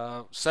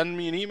send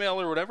me an email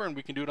or whatever, and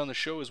we can do it on the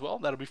show as well.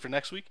 That'll be for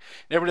next week.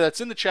 And everybody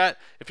that's in the chat,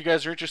 if you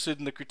guys are interested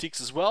in the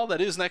critiques as well,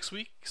 that is next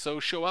week. So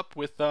show up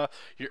with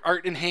your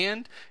art in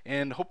hand,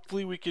 and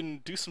hopefully we can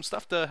do some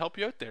stuff to help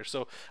you out there.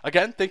 So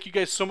again, thank you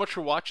guys so much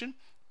for watching.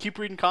 keep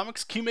reading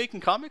comics, keep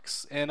making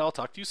comics, and I'll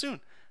talk to you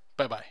soon.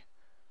 Bye bye.